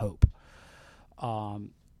sit and hope.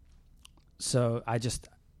 So I just,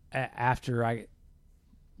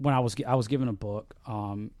 when I was given a book,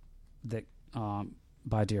 that,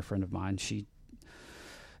 by a dear friend of mine, she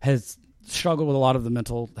has struggled with a lot of the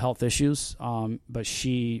mental health issues. But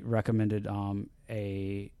she recommended,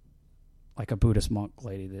 a Buddhist monk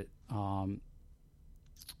lady that, I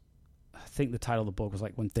think the title of the book was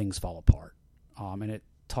like When Things Fall Apart. And it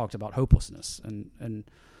talked about hopelessness and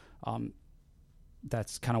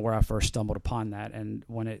that's kind of where I first stumbled upon that. And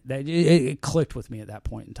when it clicked with me at that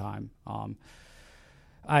point in time.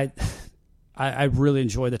 I really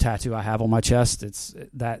enjoy the tattoo I have on my chest. It's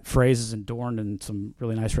that phrase is adorned in some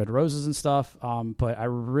really nice red roses and stuff. But I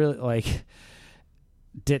really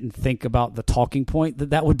didn't think about the talking point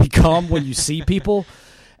that would become when you see people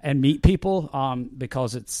and meet people,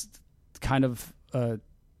 because it's kind of a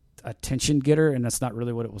attention getter, and that's not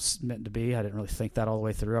really what it was meant to be. I didn't really think that all the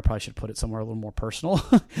way through. I probably should put it somewhere a little more personal.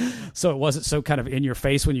 So it wasn't so kind of in your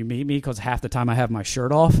face when you meet me, because half the time I have my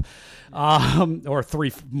shirt off, or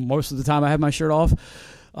most of the time I have my shirt off,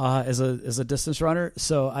 as a distance runner.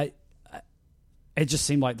 So it just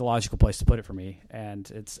seemed like the logical place to put it for me.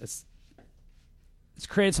 And it's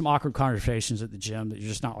created some awkward conversations at the gym that you're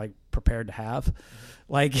just not prepared to have.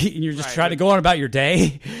 And you're just trying to go on about your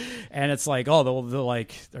day, and it's like, oh, they'll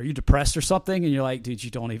like, are you depressed or something? And you're like, dude,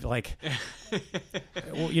 you don't even we're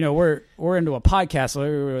into a podcast.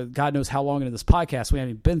 So God knows how long into this podcast we haven't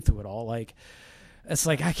even been through it all. It's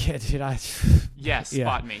like, I can't, dude. Yes, yeah.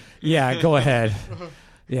 Spot me. Yeah, go ahead.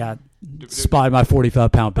 Yeah, spot my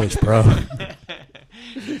 45-pound bitch, bro.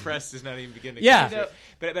 Depressed is not even beginning. Yeah.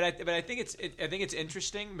 But I think it's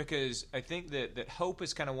interesting, because I think that hope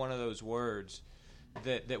is kind of one of those words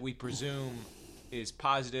that we presume is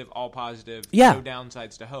positive, all positive, yeah. No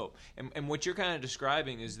downsides to hope. And what you're kind of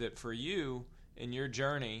describing is that for you in your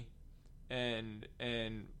journey and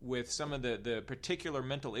with some of the particular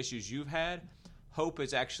mental issues you've had, hope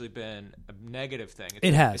has actually been a negative thing.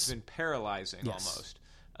 It's been paralyzing, yes. Almost.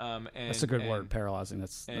 That's a good word, paralyzing.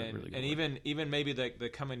 That's a really good word. And even maybe the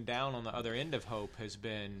coming down on the other end of hope has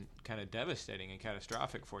been kind of devastating and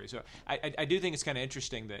catastrophic for you. So I do think it's kind of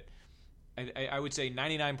interesting that I would say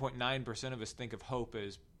 99.9% of us think of hope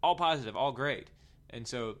as all positive, all great. And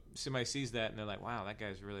so somebody sees that and they're like, wow, that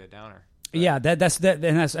guy's really a downer. But yeah, that's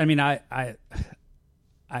I mean, I'm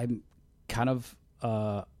kind of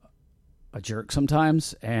a jerk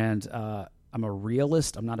sometimes, and I'm a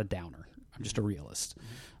realist. I'm not a downer. I'm just a realist,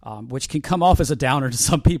 which can come off as a downer to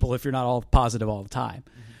some people if you're not all positive all the time.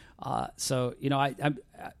 So,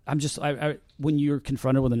 I'm just when you're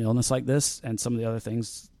confronted with an illness like this and some of the other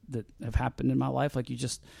things that have happened in my life,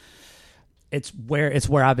 it's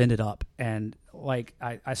where I've ended up. And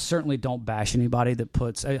I certainly don't bash anybody that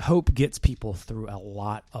puts hope gets people through a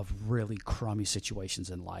lot of really crummy situations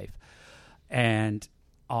in life. And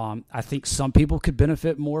I think some people could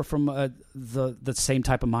benefit more from the same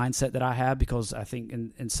type of mindset that I have, because I think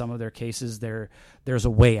in some of their cases there's a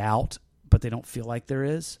way out, but they don't feel like there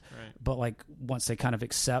is. Right. But once they kind of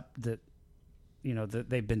accept that, that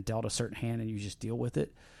they've been dealt a certain hand and you just deal with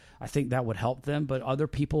it, I think that would help them. But other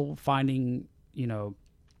people find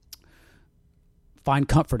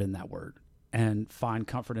comfort in that word and find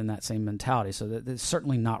comfort in that same mentality. So that's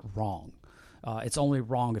certainly not wrong. It's only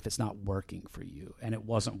wrong if it's not working for you, and it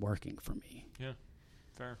wasn't working for me. Yeah,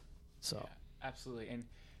 fair. So yeah, absolutely, and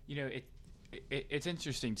it's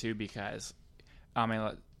interesting too, because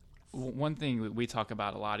one thing we talk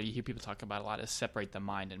about a lot, or you hear people talk about a lot, is separate the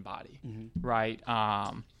mind and body, mm-hmm. right?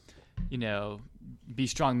 Be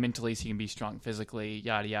strong mentally so you can be strong physically,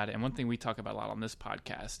 yada yada. And one thing we talk about a lot on this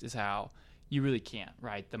podcast is how you really can't,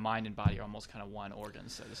 right? The mind and body are almost kind of one organ,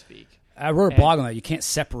 so to speak. I wrote a blog on that. You can't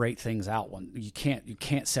separate things out. You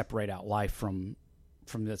can't separate out life from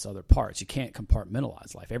its other parts. You can't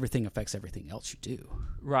compartmentalize life. Everything affects everything else you do.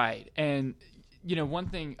 Right. And one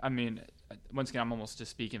thing, once again, I'm almost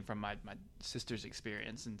just speaking from my sister's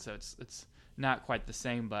experience, and so it's not quite the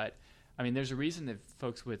same, but there's a reason that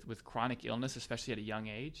folks with chronic illness, especially at a young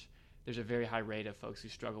age, there's a very high rate of folks who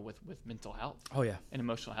struggle with mental health. Oh, yeah. And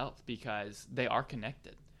emotional health, because they are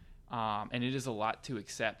connected. And it is a lot to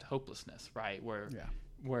accept hopelessness, right? Where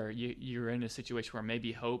you're in a situation where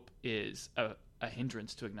maybe hope is a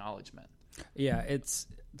hindrance to acknowledgement. Yeah, it's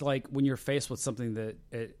like when you're faced with something that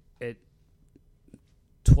at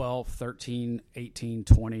 12, 13, 18,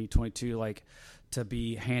 20, 22, like to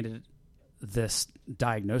be handed this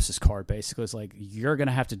diagnosis card basically is like, you're going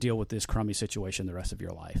to have to deal with this crummy situation the rest of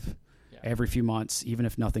your life. Yeah. Every few months, even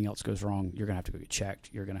if nothing else goes wrong, you're going to have to go get checked.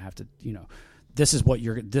 You're going to have to, this is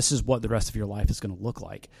what the rest of your life is going to look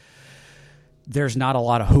like. There's not a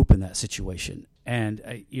lot of hope in that situation.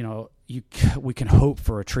 And, we can hope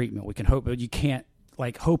for a treatment. We can hope, but you can't,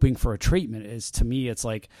 like, hoping for a treatment is, to me, it's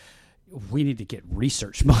like, we need to get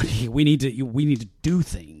research money. We need to do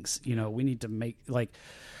things, we need to make, like,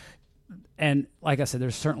 and like I said,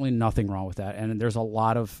 there's certainly nothing wrong with that. And there's a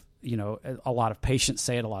lot of patients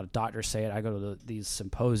say it, a lot of doctors say it. I go to these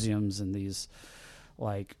symposiums and these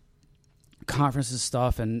like conferences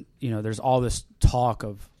stuff. And, there's all this talk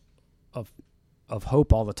of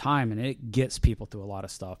hope all the time, and it gets people through a lot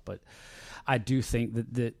of stuff. But I do think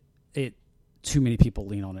that too many people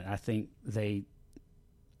lean on it. I think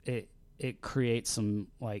it creates some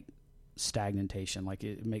like stagnation, like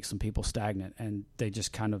it makes some people stagnant, and they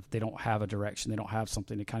just they don't have a direction. They don't have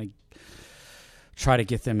something to kind of try to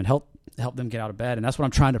get them and help them get out of bed. And that's what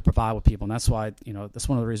I'm trying to provide with people. And that's why, that's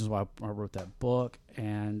one of the reasons why I wrote that book.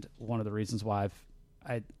 And one of the reasons why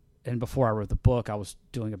and before I wrote the book, I was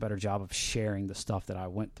doing a better job of sharing the stuff that I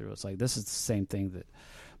went through. It's like, this is the same thing that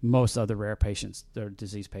most other rare patients, their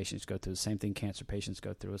disease patients go through. The same thing cancer patients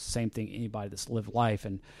go through. It's the same thing anybody that's lived life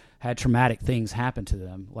and had traumatic things happen to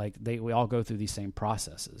them. Like we all go through these same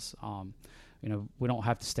processes. We don't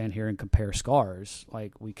have to stand here and compare scars.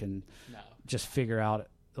 Like we can just figure out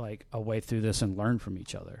like a way through this and learn from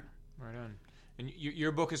each other. Right on. And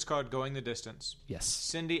your book is called Going the Distance. Yes.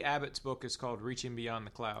 Cindy Abbott's book is called Reaching Beyond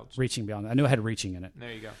the Clouds. Reaching Beyond. I knew it had reaching in it.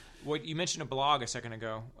 There you go. What you mentioned a blog a second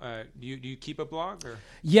ago. Do you keep a blog? Or?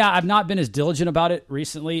 Yeah, I've not been as diligent about it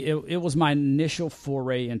recently. It was my initial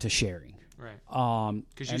foray into sharing. Right.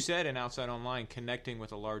 Because you said in Outside Online, connecting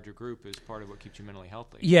with a larger group is part of what keeps you mentally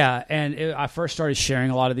healthy. Yeah, and I first started sharing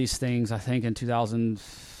a lot of these things, I think, in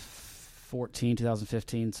 2014,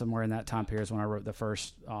 2015, somewhere in that time period is when I wrote the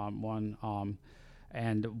first one.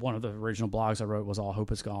 And one of the original blogs I wrote was All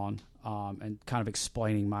Hope Is Gone, and kind of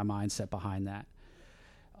explaining my mindset behind that.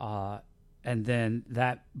 And then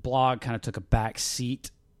that blog kind of took a back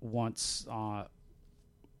seat once I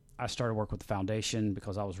started work with the foundation,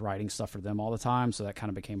 because I was writing stuff for them all the time. So that kind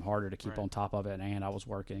of became harder to keep on top of it, and I was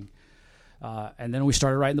working. And then we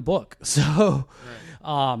started writing the book. So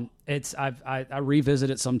I revisit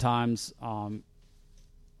it sometimes.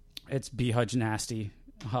 It's B Hudge Nasty.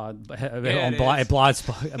 On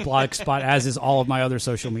Blogspot, as is all of my other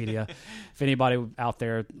social media. If anybody out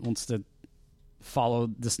there wants to follow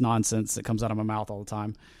this nonsense that comes out of my mouth all the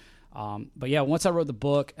time. But yeah, once I wrote the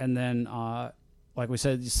book, and then like we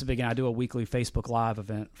said just at the beginning, I do a weekly Facebook Live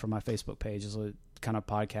event for my Facebook page as a kind of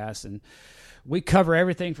podcast, and we cover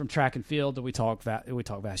everything from track and field to we talk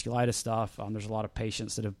vasculitis stuff. There's a lot of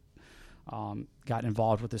patients that have gotten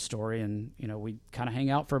involved with this story, and we kind of hang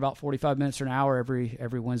out for about 45 minutes or an hour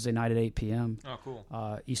every Wednesday night at 8 p.m. Oh,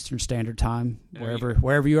 cool. Eastern Standard Time,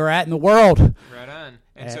 wherever you are at in the world. Right on.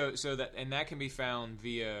 And so that can be found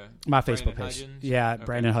via my Brandon Facebook page. Hudgens? Yeah, okay.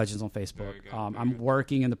 Brandon Hudgens on Facebook. I'm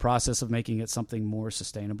working in the process of making it something more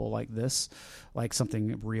sustainable like this, like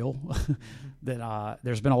something real. That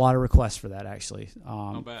there's been a lot of requests for that, actually,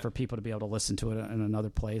 for people to be able to listen to it in another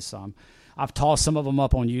place. I've tossed some of them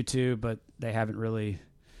up on YouTube, but they haven't really,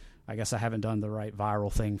 I guess I haven't done the right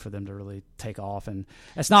viral thing for them to really take off. And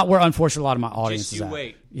that's not where, unfortunately, a lot of my audience is at.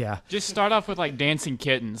 Wait. Yeah. Just start off with like dancing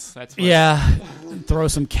kittens. That's what throw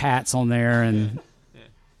some cats on there and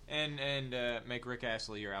and make Rick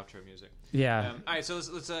Astley your outro music. Yeah. All right, so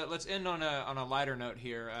let's end on a lighter note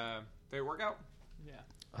here. Favorite workout?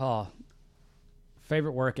 Yeah.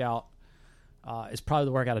 Favorite workout is probably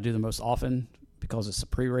the workout I do the most often, because it's a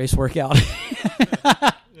pre-race workout.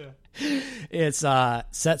 It's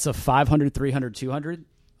sets of 500, 300, 200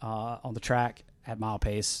 on the track at mile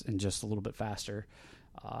pace and just a little bit faster.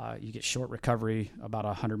 You get short recovery, about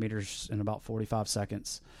 100 meters in about 45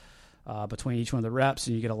 seconds between each one of the reps,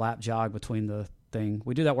 and you get a lap jog between the thing.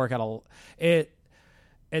 We do that workout.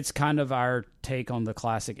 It's kind of our take on the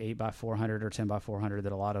classic 8x400 or 10x400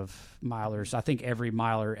 that a lot of milers, I think every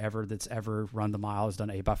miler ever that's ever run the mile has done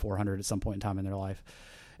 8x400 at some point in time in their life.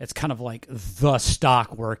 It's kind of like the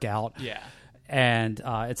stock workout. Yeah. And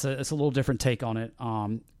it's a little different take on it.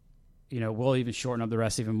 We'll even shorten up the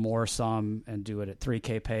rest even more some and do it at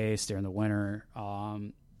 3K pace during the winter.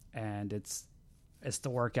 And it's the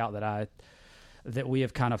workout that we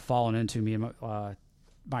have kind of fallen into, me and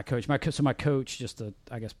my coach. My coach, just to,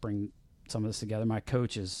 I guess, bring some of this together. My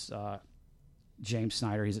coach is James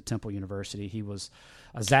Snyder. He's at Temple University. He was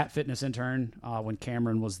a Zap Fitness intern when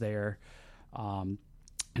Cameron was there, and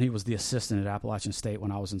he was the assistant at Appalachian State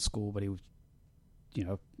when I was in school. But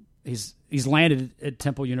he's landed at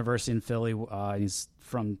Temple University in Philly. He's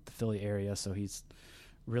from the Philly area, so he's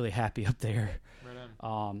really happy up there. Right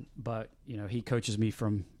on. But he coaches me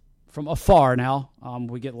from afar now.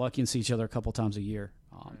 We get lucky and see each other a couple times a year.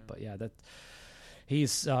 But yeah,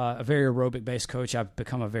 he's a very aerobic-based coach. I've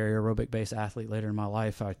become a very aerobic-based athlete later in my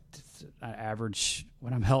life. I average,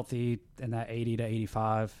 when I'm healthy, in that 80 to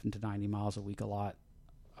 85 to 90 miles a week a lot.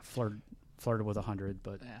 I flirted with 100,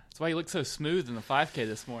 but... Yeah, that's why you look so smooth in the 5K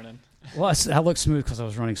this morning. Well, I look smooth because I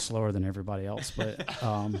was running slower than everybody else, but...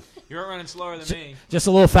 You weren't running slower than me. Just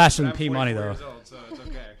a little faster than I'm P Money, though. 44 years old, so it's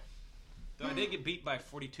okay. Though I did get beat by a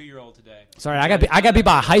 42-year-old today. Sorry, I got beat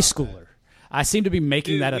by a high schooler. I seem to be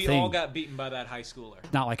making that a thing. We all got beaten by that high schooler.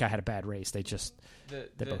 Not like I had a bad race. They just the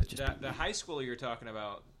high schooler you're talking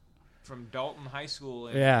about from Dalton High School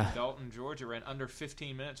in Dalton, Georgia, ran under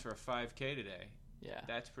 15 minutes for a 5K today. Yeah,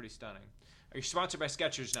 that's pretty stunning. Are you sponsored by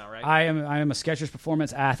Skechers now, right? I am a Skechers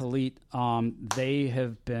Performance athlete. They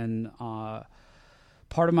have been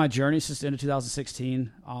part of my journey since the end of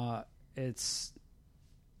 2016. It's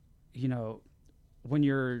when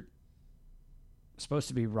you're supposed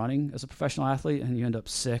to be running as a professional athlete and you end up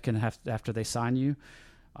sick and after they sign you,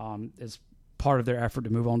 it's part of their effort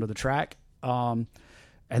to move on to the track. And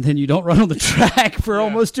then you don't run on the track for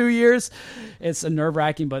almost 2 years. It's a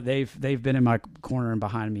nerve-wracking, but they've been in my corner and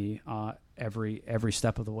behind me every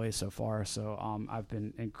step of the way so far. So I've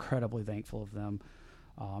been incredibly thankful of them.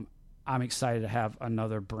 I'm excited to have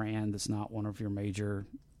another brand that's not one of your major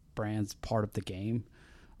brands part of the game.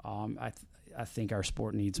 I think our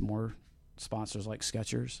sport needs more sponsors like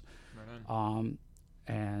Skechers. Right on.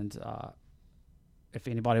 If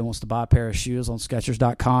anybody wants to buy a pair of shoes on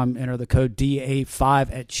Skechers.com, enter the code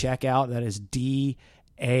DA5 at checkout. That is DA5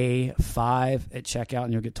 at checkout,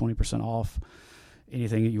 and you'll get 20% off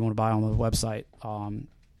anything that you want to buy on the website.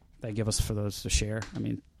 They give us for those to share. I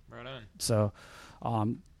mean, right on. So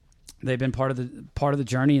they've been part of the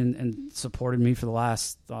journey and supported me for the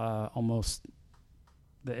last almost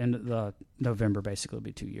the end of the November. Basically, it'll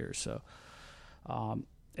be 2 years. So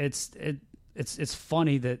it's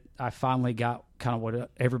funny that I finally got kind of what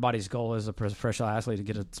everybody's goal is, a professional athlete, to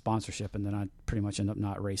get a sponsorship, and then I pretty much end up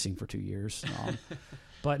not racing for 2 years.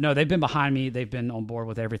 But no, they've been behind me. They've been on board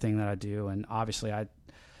with everything that I do, and obviously I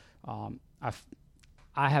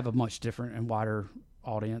have a much different and wider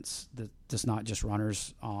audience that's not just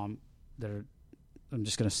runners. I'm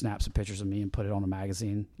just going to snap some pictures of me and put it on a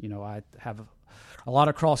magazine. I have a lot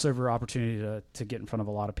of crossover opportunity to get in front of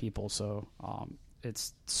a lot of people. So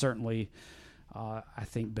it's certainly, I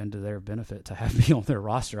think, been to their benefit to have me on their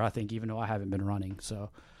roster. I think, even though I haven't been running.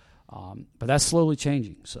 So, but that's slowly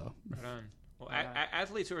changing. So, right on. Well,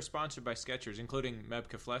 athletes who are sponsored by Skechers, including Meb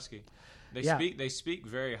Keflezighi, they speak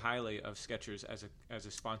very highly of Skechers as a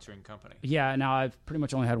sponsoring company. Yeah. Now I've pretty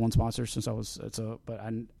much only had one sponsor since but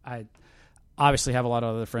I obviously have a lot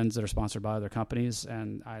of other friends that are sponsored by other companies,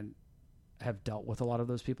 and I have dealt with a lot of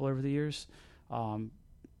those people over the years. And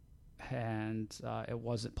it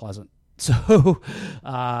wasn't pleasant. So,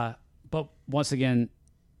 but once again,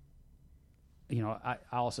 I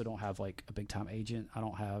also don't have like a big time agent.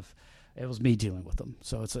 It was me dealing with them.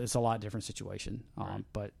 So it's a lot different situation. Right.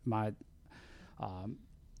 But my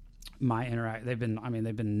they've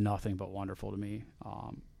been nothing but wonderful to me.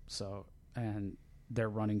 And their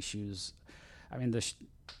running shoes,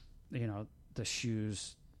 the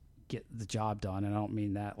shoes get the job done, and I don't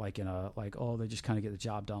mean that like they just kind of get the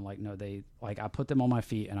job done. Like, no, I put them on my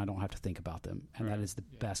feet and I don't have to think about them, and that is the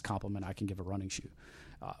best compliment I can give a running shoe.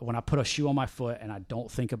 When I put a shoe on my foot and I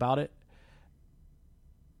don't think about it,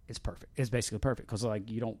 it's perfect. It's basically perfect, because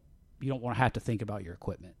you don't want to have to think about your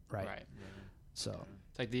equipment, right? Right. So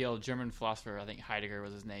it's like the old German philosopher, I think Heidegger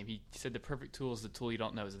was his name. He said the perfect tool is the tool you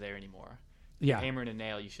don't know is there anymore. Yeah. Hammer and a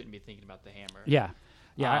nail, you shouldn't be thinking about the hammer. Yeah.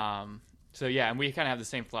 So, and we kind of have the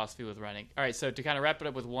same philosophy with running. All right, so to kind of wrap it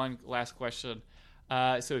up with one last question.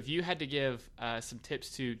 So if you had to give some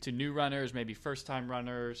tips to new runners, maybe first-time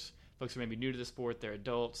runners, folks who are maybe new to the sport, they're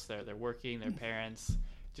adults, they're working, they're parents,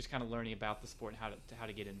 just kind of learning about the sport and how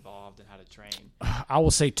to get involved and how to train. I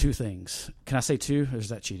will say two things. Can I say two, or is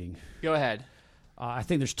that cheating? Go ahead. I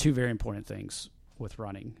think there's two very important things with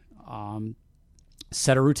running.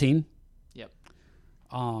 Set a routine. Yep.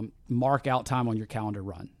 Mark out time on your calendar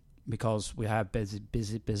run, because we have busy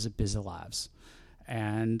lives.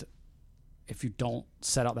 And if you don't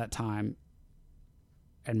set out that time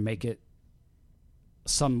and make it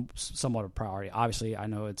somewhat of a priority. Obviously, I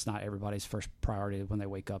know it's not everybody's first priority when they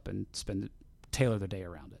wake up and tailor their day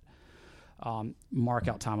around it. Mark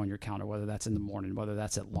out time on your calendar, whether that's in the morning, whether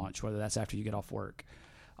that's at lunch, whether that's after you get off work.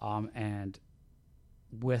 And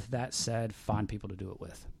with that said, find people to do it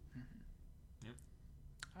with. Yep.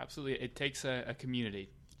 Absolutely. It takes a community.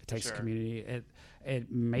 It takes a community.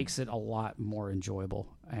 It makes it a lot more enjoyable.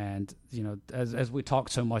 And, as we talk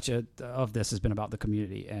so much of this has been about the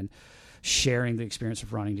community, and sharing the experience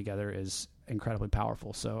of running together is incredibly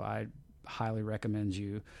powerful. So I highly recommend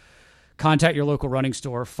you contact your local running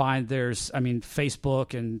store.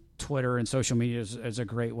 Facebook and Twitter and social media is a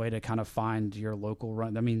great way to kind of find your local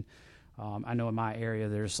run. I mean, I know in my area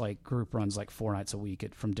there's like group runs like 4 nights a week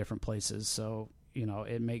from different places. So,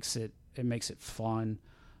 it makes it fun.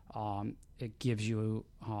 It gives you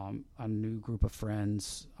a new group of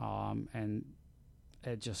friends, and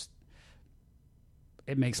it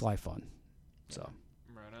makes life fun. So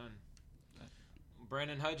right on.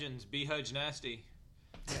 Brandon Hudgens, B Hudge Nasty.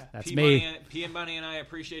 Yeah, that's me. P and Bunny and I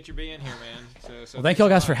appreciate you being here, man. So well, thank you all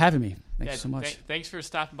guys for having me. Thank you so much. Thanks for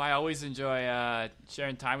stopping by. I always enjoy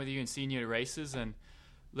sharing time with you and seeing you at races, and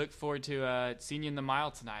look forward to seeing you in the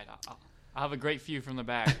mile tonight. I'll have a great view from the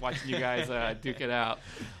back watching you guys duke it out.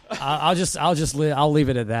 I'll leave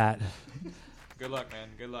it at that. Good luck, man.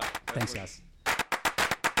 Good luck. Thanks, guys.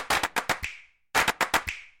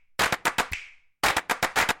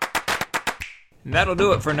 And that'll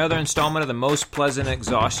do it for another installment of the Most Pleasant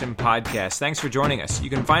Exhaustion Podcast. Thanks for joining us. You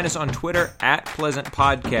can find us on Twitter @Pleasant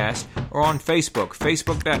Podcast or on Facebook,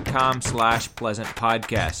 facebook.com/Pleasant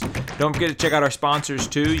Podcast. Don't forget to check out our sponsors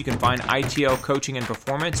too. You can find ITL Coaching and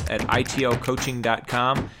Performance at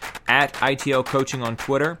itlcoaching.com, at ITL Coaching on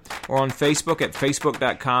Twitter, or on Facebook at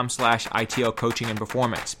facebook.com/ITL Coaching and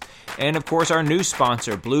Performance. And, of course, our new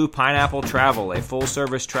sponsor, Blue Pineapple Travel, a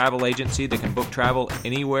full-service travel agency that can book travel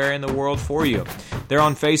anywhere in the world for you. They're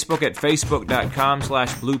on Facebook at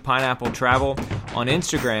facebook.com/Blue Pineapple Travel, on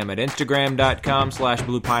Instagram at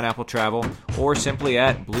instagram.com/Blue Pineapple Travel, or simply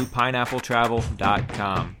at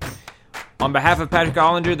bluepineappletravel.com. On behalf of Patrick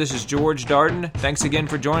Ollinger, this is George Darden. Thanks again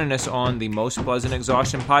for joining us on the Most Pleasant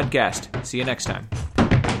Exhaustion Podcast. See you next time.